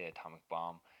set off the atomic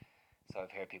bomb. So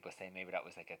I've heard people say maybe that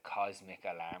was like a cosmic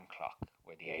alarm clock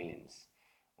where the aliens,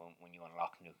 when you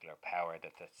unlock nuclear power,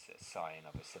 that's a sign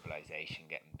of a civilization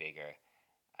getting bigger,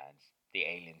 and the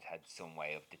aliens had some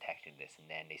way of detecting this, and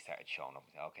then they started showing up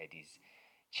and say, okay, these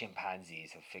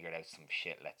chimpanzees have figured out some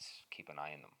shit. Let's keep an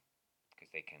eye on them because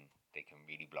they can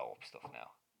really blow up stuff now.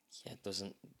 Yeah, it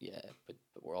doesn't. Yeah, but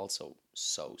we're also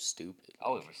so stupid.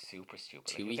 Oh, it was super stupid.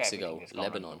 2 Like, weeks everything ago, that's going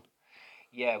on. Lebanon.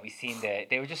 Yeah, we seen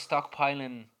they were just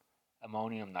stockpiling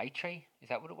ammonium nitrate. Is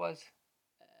that what it was?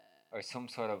 Or some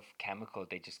sort of chemical.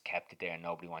 They just kept it there and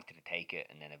nobody wanted to take it,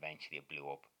 and then eventually it blew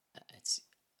up. It's.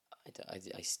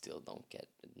 I still don't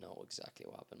know exactly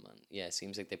what happened, man. Yeah, it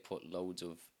seems like they put loads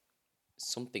of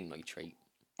something nitrate.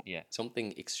 Yeah.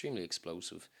 Something extremely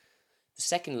explosive. The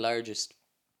second largest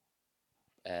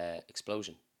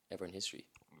explosion ever in history.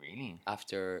 Really?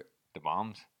 After The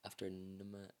bombs? after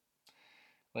Nama.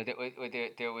 Well,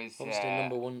 there was What was the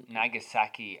number one?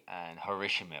 Nagasaki and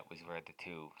Hiroshima was where the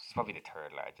two. It's probably the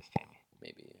third largest, Jamie.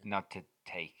 Maybe. Yeah. Not to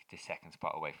take the second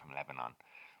spot away from Lebanon,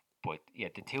 but yeah,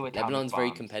 the two atomic Lebanon's bombs.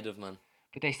 very competitive, man.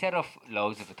 But they set off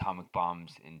loads of atomic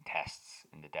bombs in tests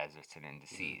in the deserts and in the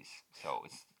seas. So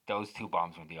it's those two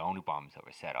bombs were the only bombs that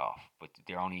were set off, but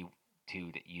they're only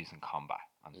two that use in combat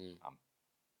on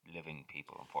living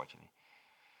people, unfortunately.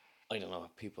 I don't know.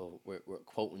 People were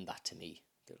quoting that to me.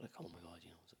 They're like, "Oh my god, it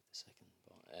was like the second."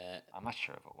 But I'm not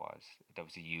sure if it was. That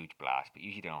was a huge blast, but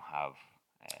usually they don't have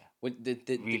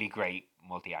the really great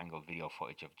multi-angle video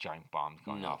footage of giant bombs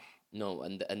going off. No,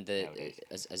 and nowadays.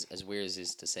 as weird as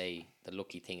is to say, the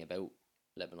lucky thing about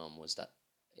Lebanon was that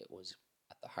it was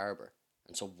at the harbour,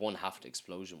 and so one half of the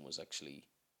explosion was actually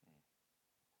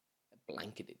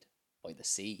blanketed by the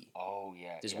sea. Oh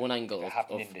yeah. There's one angle if it of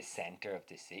happened in the center of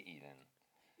the city, then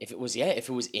if it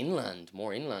was inland,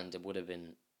 more inland, it would have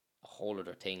been a whole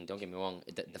other thing. Don't get me wrong.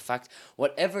 The fact,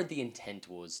 whatever the intent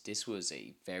was, this was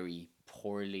a very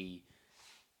poorly.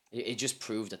 It just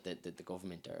proved that the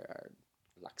government are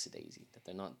lackadaisy, that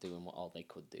they're not doing what all they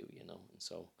could do, and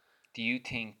so. do you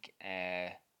think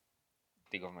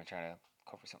the government trying to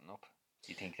cover something up?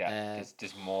 Do you think that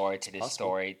there's more to this possible.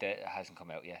 story that hasn't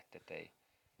come out yet? That they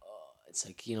It's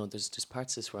like, there's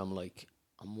parts of this where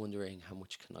I'm wondering how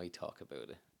much can I talk about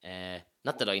it.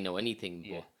 Not that I know anything,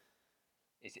 but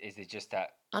is it just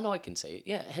that? I know I can say it.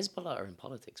 Yeah, Hezbollah are in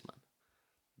politics, man.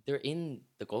 They're in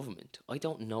the government. I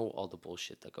don't know all the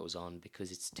bullshit that goes on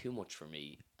because it's too much for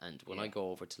me. And when I go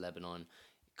over to Lebanon,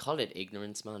 call it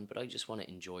ignorance, man, but I just want to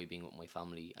enjoy being with my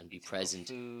family and be present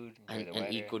Food, and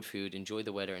eat good food, enjoy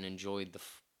the weather, and enjoy the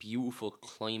beautiful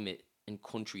climate and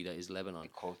country that is Lebanon. the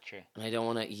culture. And I don't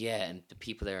want to, and the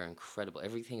people there are incredible.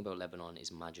 Everything about Lebanon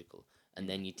is magical. And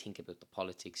then you think about the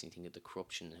politics and you think of the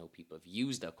corruption and how people have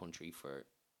used that country for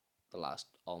the last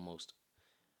almost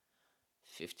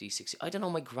 50, 60. I don't know,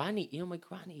 my granny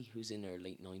who's in her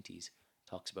late 90s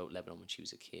talks about Lebanon when she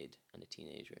was a kid and a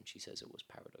teenager, and she says it was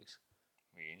paradise.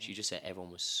 Really? She just said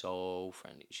everyone was so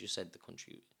friendly. She just said the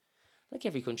country, like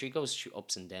every country, goes through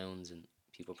ups and downs, and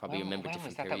people probably remember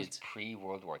different periods. That was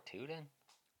pre-World War II then?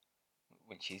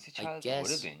 When she's a child? I guess. It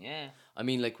would have been, yeah. I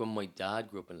mean, like when my dad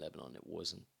grew up in Lebanon, it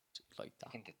wasn't like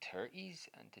that. Like in the 30s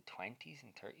and the 20s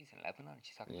and 30s in Lebanon.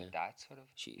 She's talking Yeah. about that sort of.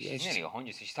 She's She's nearly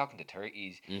 100, so she's talking the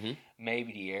 30s,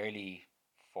 maybe the early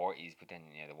 40s, but then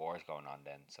the war's going on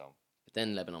then, so. But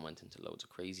then Lebanon went into loads of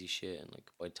crazy shit, and like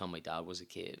by the time my dad was a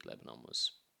kid, Lebanon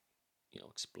was,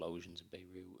 explosions in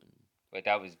Beirut and. But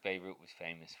Beirut was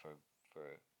famous for.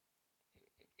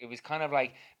 It was kind of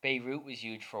like Beirut was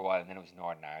huge for a while, and then it was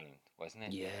Northern Ireland, wasn't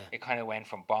it? Yeah. It kind of went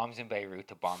from bombs in Beirut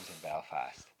to bombs in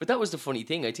Belfast. But that was the funny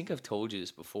thing. I think I've told you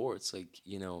this before. It's like,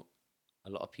 a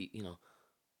lot of people,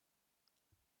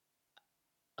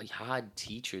 I had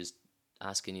teachers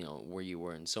asking, where you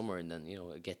were in summer, and then,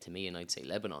 it'd get to me and I'd say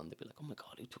Lebanon. They'd be like, oh my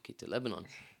God, who took you to Lebanon?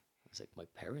 I was like, my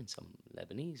parents, I'm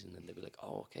Lebanese. And then they'd be like,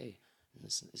 oh, okay. And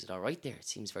is it all right there? It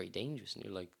seems very dangerous. And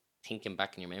you're like, thinking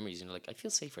back in your memories, and you're like, I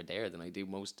feel safer there than I do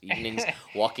most evenings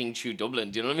walking through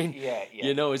Dublin. Do you know what I mean? Yeah, yeah.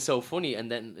 You know, it's so funny. And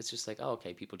then it's just like, oh,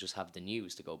 okay, people just have the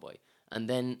news to go by. And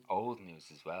then Old news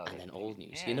as well. old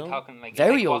news, Yeah, you know? talking like it's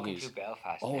Very like old walking through news.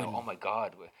 Belfast Oh, now. and Oh my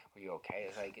God, were you okay?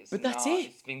 It's like it's but that's not. it.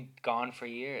 It's been gone for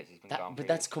years. It's been gone for But years.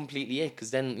 that's completely it.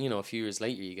 Because then, you know, a few years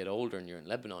later, you get older and you're in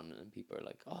Lebanon, and people are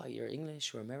like, oh, you're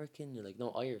English or American. You're like, no,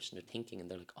 Irish. And they're thinking, and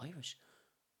they're like, Irish?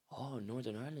 Oh,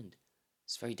 Northern Ireland.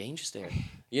 It's very dangerous there.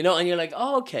 You know, and you're like,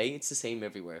 oh, okay, it's the same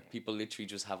everywhere. People literally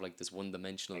just have like this one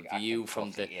dimensional Like view acting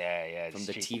from tough. the Yeah.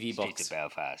 TV Streets of box.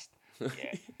 Belfast.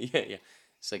 Yeah. Yeah.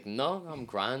 It's like, no, I'm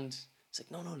grand. It's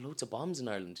like, no, loads of bombs in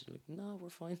Ireland. You're like, no, we're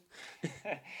fine.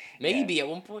 Yeah. Maybe at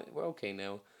one point we're okay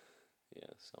now. Yeah,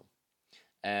 so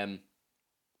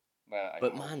Well, I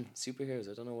but hope. man, superheroes,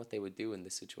 I don't know what they would do in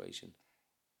this situation.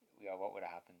 Yeah, what would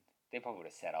have happened? They probably would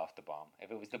have set off the bomb.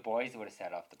 If it was the boys, they would have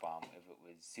set off the bomb. If it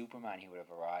was Superman, he would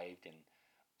have arrived and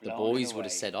The blown it boys would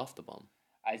have away. set off the bomb.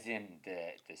 As in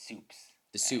the soups.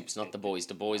 The soups, not the boys.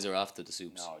 The boys are after the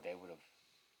soups. No, they would have.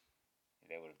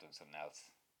 They would have done something else.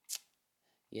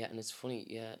 Yeah, and it's funny,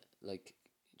 yeah, like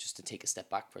just to take a step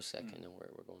back for a second, I know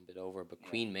we're going a bit over, but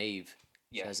Queen Maeve,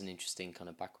 she has an interesting kind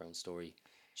of background story.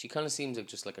 She kind of seems like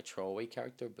just like a throwaway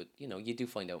character, but you know, you do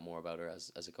find out more about her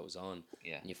as it goes on.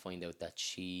 Yeah. And you find out that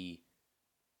she,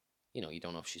 you know, you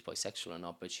don't know if she's bisexual or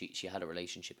not, but she had a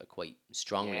relationship, a quite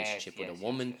strong relationship with a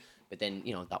woman, but then,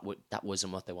 you know, that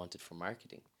wasn't what they wanted for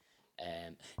marketing.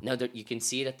 Now that you can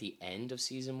see it at the end of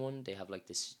season 1, they have like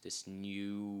this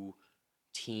new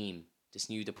team, this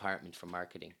new department for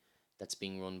marketing that's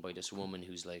being run by this woman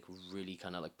who's like really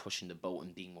kind of like pushing the boat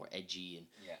and being more edgy, and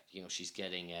you know, she's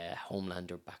getting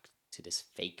Homelander back to this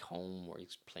fake home where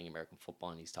he's playing American football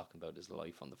and he's talking about his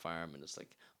life on the farm, and it's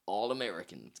like all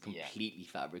American, it's completely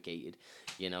fabricated,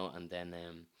 you know. And then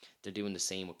they're doing the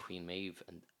same with Queen Maeve,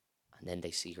 and then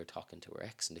they see her talking to her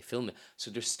ex and they film it.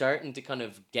 So they're starting to kind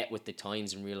of get with the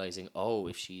times and realizing, oh,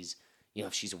 if she's, you know,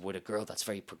 if she's with a girl that's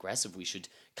very progressive, we should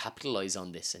capitalize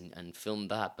on this and film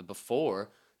that. But before,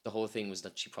 the whole thing was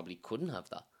that she probably couldn't have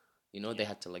that. You know, they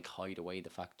had to like hide away the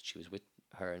fact that she was with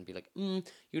her and be like, you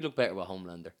look better with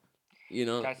Homelander. You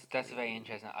know, That's very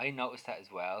interesting. I noticed that as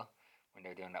well when they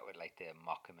were doing that with like the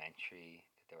mockumentary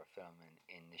that they were filming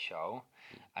in the show,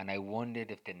 and I wondered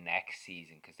if the next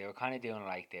season, because they were kind of doing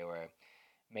like they were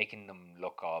making them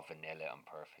look all vanilla and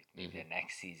perfect. Maybe the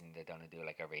next season they're gonna do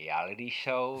like a reality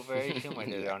show version where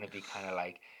they're gonna be kind of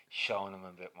like showing them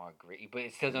a bit more gritty, but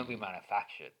it's still gonna be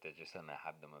manufactured. They're just gonna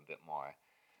have them a bit more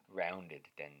rounded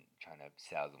than trying to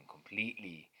sell them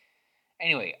completely.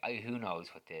 Anyway, who knows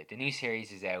what the new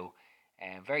series is out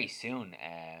very soon.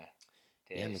 Yeah,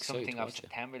 I'm The excited something to of watch it.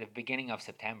 September, the beginning of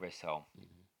September. So,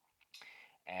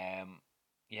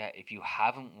 yeah, if you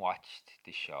haven't watched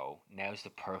the show, now's the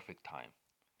perfect time.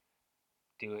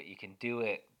 Do it. You can do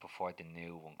it before the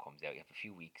new one comes out. You have a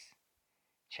few weeks.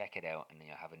 Check it out, and then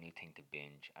you'll have a new thing to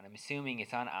binge. And I'm assuming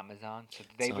it's on Amazon. So do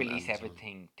It's they on release Amazon.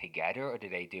 everything together, or do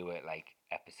they do it like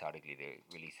episodically? They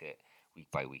release it week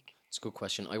by week. It's a good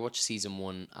question. I watched season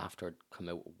 1 after it come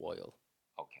out a while.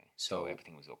 Okay, So so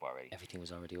everything was up already. Everything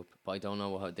was already up, but I don't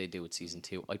know how they do with season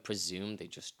 2. I presume they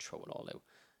just throw it all out,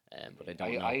 but I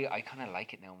don't know. I kind of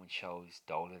like it now when shows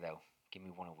dole it out. Give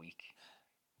me one a week,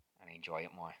 and I enjoy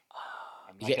it more.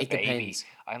 I'm like Yeah, a it baby. depends.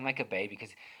 I'm like a baby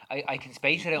because I can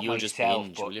space it out You'll just myself,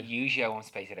 binge, will but you? usually I won't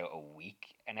space it out a week,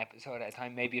 an episode at a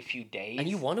time, maybe a few days. And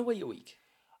you want to wait a week.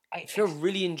 If you're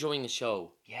really enjoying a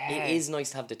show, it is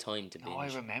nice to have the time to binge. No, I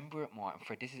remember it more.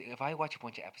 For this, if I watch a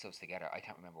bunch of episodes together, I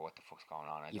can't remember what the fuck's going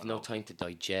on. You've no time to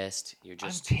digest. You're I'm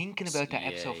just thinking about that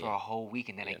episode for a whole week,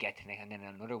 and then I Yeah. get to next, and then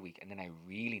another week, and then I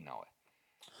really know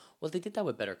it. Well, they did that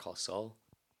with Better Call Saul.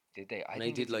 Did they? I And I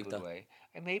think did it's a like good that. way.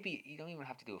 And maybe you don't even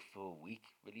have to do a full week.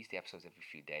 Release the episodes every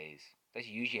few days. That's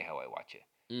usually how I watch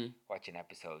it. Watch an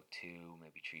episode 2,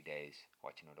 maybe 3 days.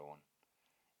 Watch another one.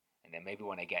 And then maybe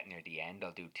when I get near the end,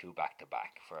 I'll do 2 back to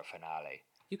back for a finale.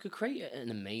 You could create an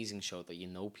amazing show that you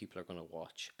know people are going to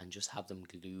watch and just have them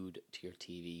glued to your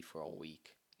TV for a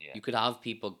week. Yeah. You could have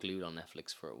people glued on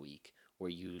Netflix for a week where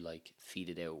you like feed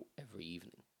it out every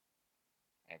evening.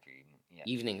 Every evening. Yeah.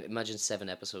 Evening, imagine 7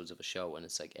 episodes of a show and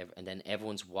it's like, and then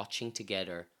everyone's watching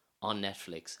together on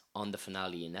Netflix on the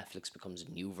finale, and Netflix becomes a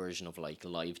new version of like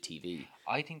live TV.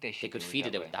 I think they should. They could do feed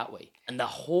it that out way. that way, and the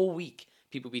whole week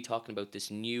people be talking about this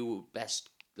new best,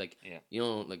 like you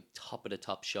know, like top of the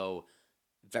top show,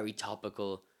 very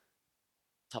topical,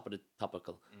 top of the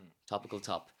topical, topical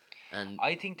top. And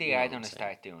I think they you know are what going I'm to saying.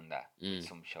 start doing that with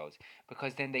some shows,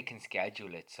 because then they can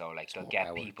schedule it so like they'll more get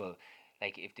hour. people,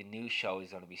 like if the new show is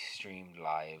going to be streamed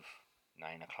live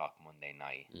 9 o'clock Monday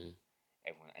night,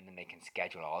 everyone, and then they can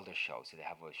schedule all their shows. So they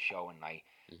have a show at night.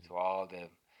 Mhm. So all the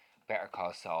Better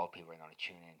Call Saul people are going to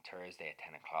tune in Thursday at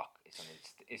 10 o'clock.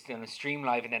 It's going to stream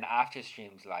live, and then after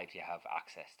streams live, you have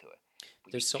access to it.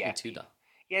 But There's you something get to people. that.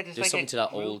 Yeah, There's like something a to that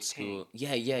group old school.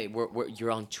 thing. Yeah. Where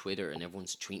you're on Twitter and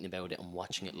everyone's tweeting about it and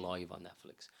watching it live on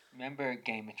Netflix. Remember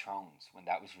Game of Thrones when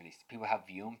that was released? People have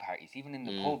viewing parties, even in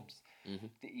the Mm. pubs. Mhm.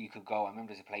 That you could go. I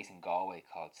remember there's a place in Galway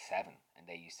called Seven, and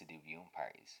they used to do viewing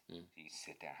parties. Mm. So you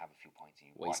sit there and have a few points, and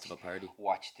you Waste of a party.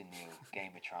 watch the new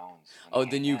Game of Thrones. when Oh, it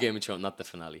the came new out. Game of Thrones, not the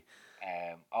finale.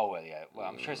 Oh well, yeah. Well,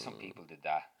 I'm sure some people did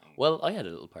that. And, Well, I had a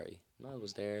little party. I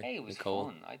was there. hey, it was Nicole.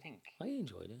 fun. I think. I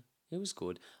enjoyed it. It was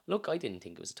good. Look, I didn't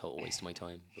think it was a total waste of my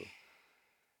time, but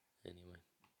anyway.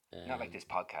 Not like this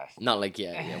podcast. Not like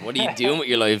yeah. What are you doing with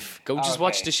your life? Go just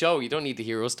watch Okay. the show. You don't need to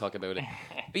hear us talk about it.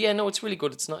 But yeah, no, it's really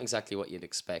good. It's not exactly what you'd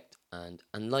expect, and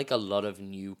like a lot of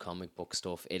new comic book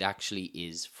stuff, it actually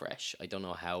is fresh. I don't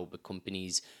know how, but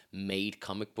companies made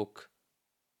comic book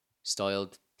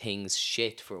styled things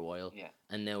shit for a while, Yeah.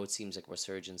 and now it seems like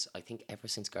resurgence. I think ever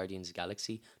since Guardians of the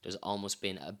Galaxy, there's almost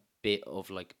been a bit of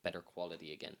like better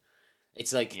quality again.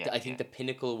 It's like Yeah, I think yeah. the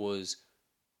pinnacle was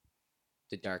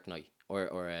the Dark Knight or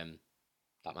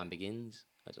Batman Begins.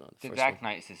 I don't know The first Dark one.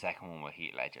 Knight is the second one with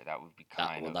Heath Ledger. That would be That,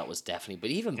 kind well, of that was definitely,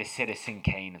 but even the Citizen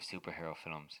Kane of superhero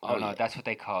films. Oh, No, yeah. that's what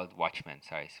they called Watchmen.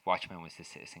 Sorry, Watchmen was the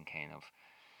Citizen Kane of.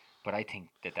 But I think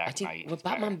the Dark Knight. well, is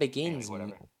Batman better. Begins. Anyway,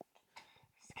 whatever.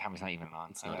 The camera's not even on.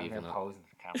 It's not I'm even there on. posing.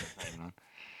 The camera's not even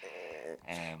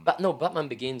on. But no, Batman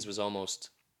Begins was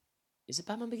almost. Is it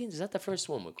Batman Begins? Is that the first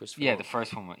one with Christopher? Yeah, Nolan? the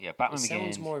first one. Yeah, Batman It sounds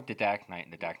Begins, more- The Dark Knight,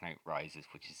 and The Dark Knight Rises,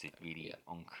 which is a really Yeah.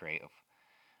 uncreative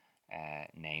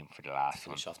name for the last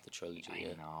one. Finish off the trilogy. I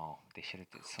Yeah, know they should have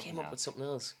done something came up else. with something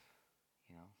else.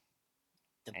 You know,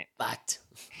 The Eh. Bat.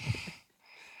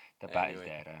 the bat is Anyway.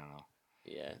 dead. I don't know.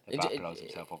 Yeah. The It- bat it- blows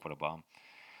himself up with a bomb.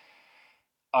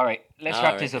 All right, let's All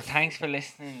wrap right. this up. Thanks for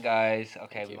listening, guys.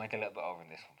 Okay, Thank we you. went a little bit over in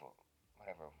this one, but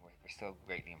whatever. We're still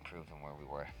greatly improved on where we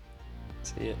were.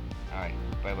 See ya. All right,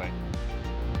 bye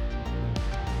bye.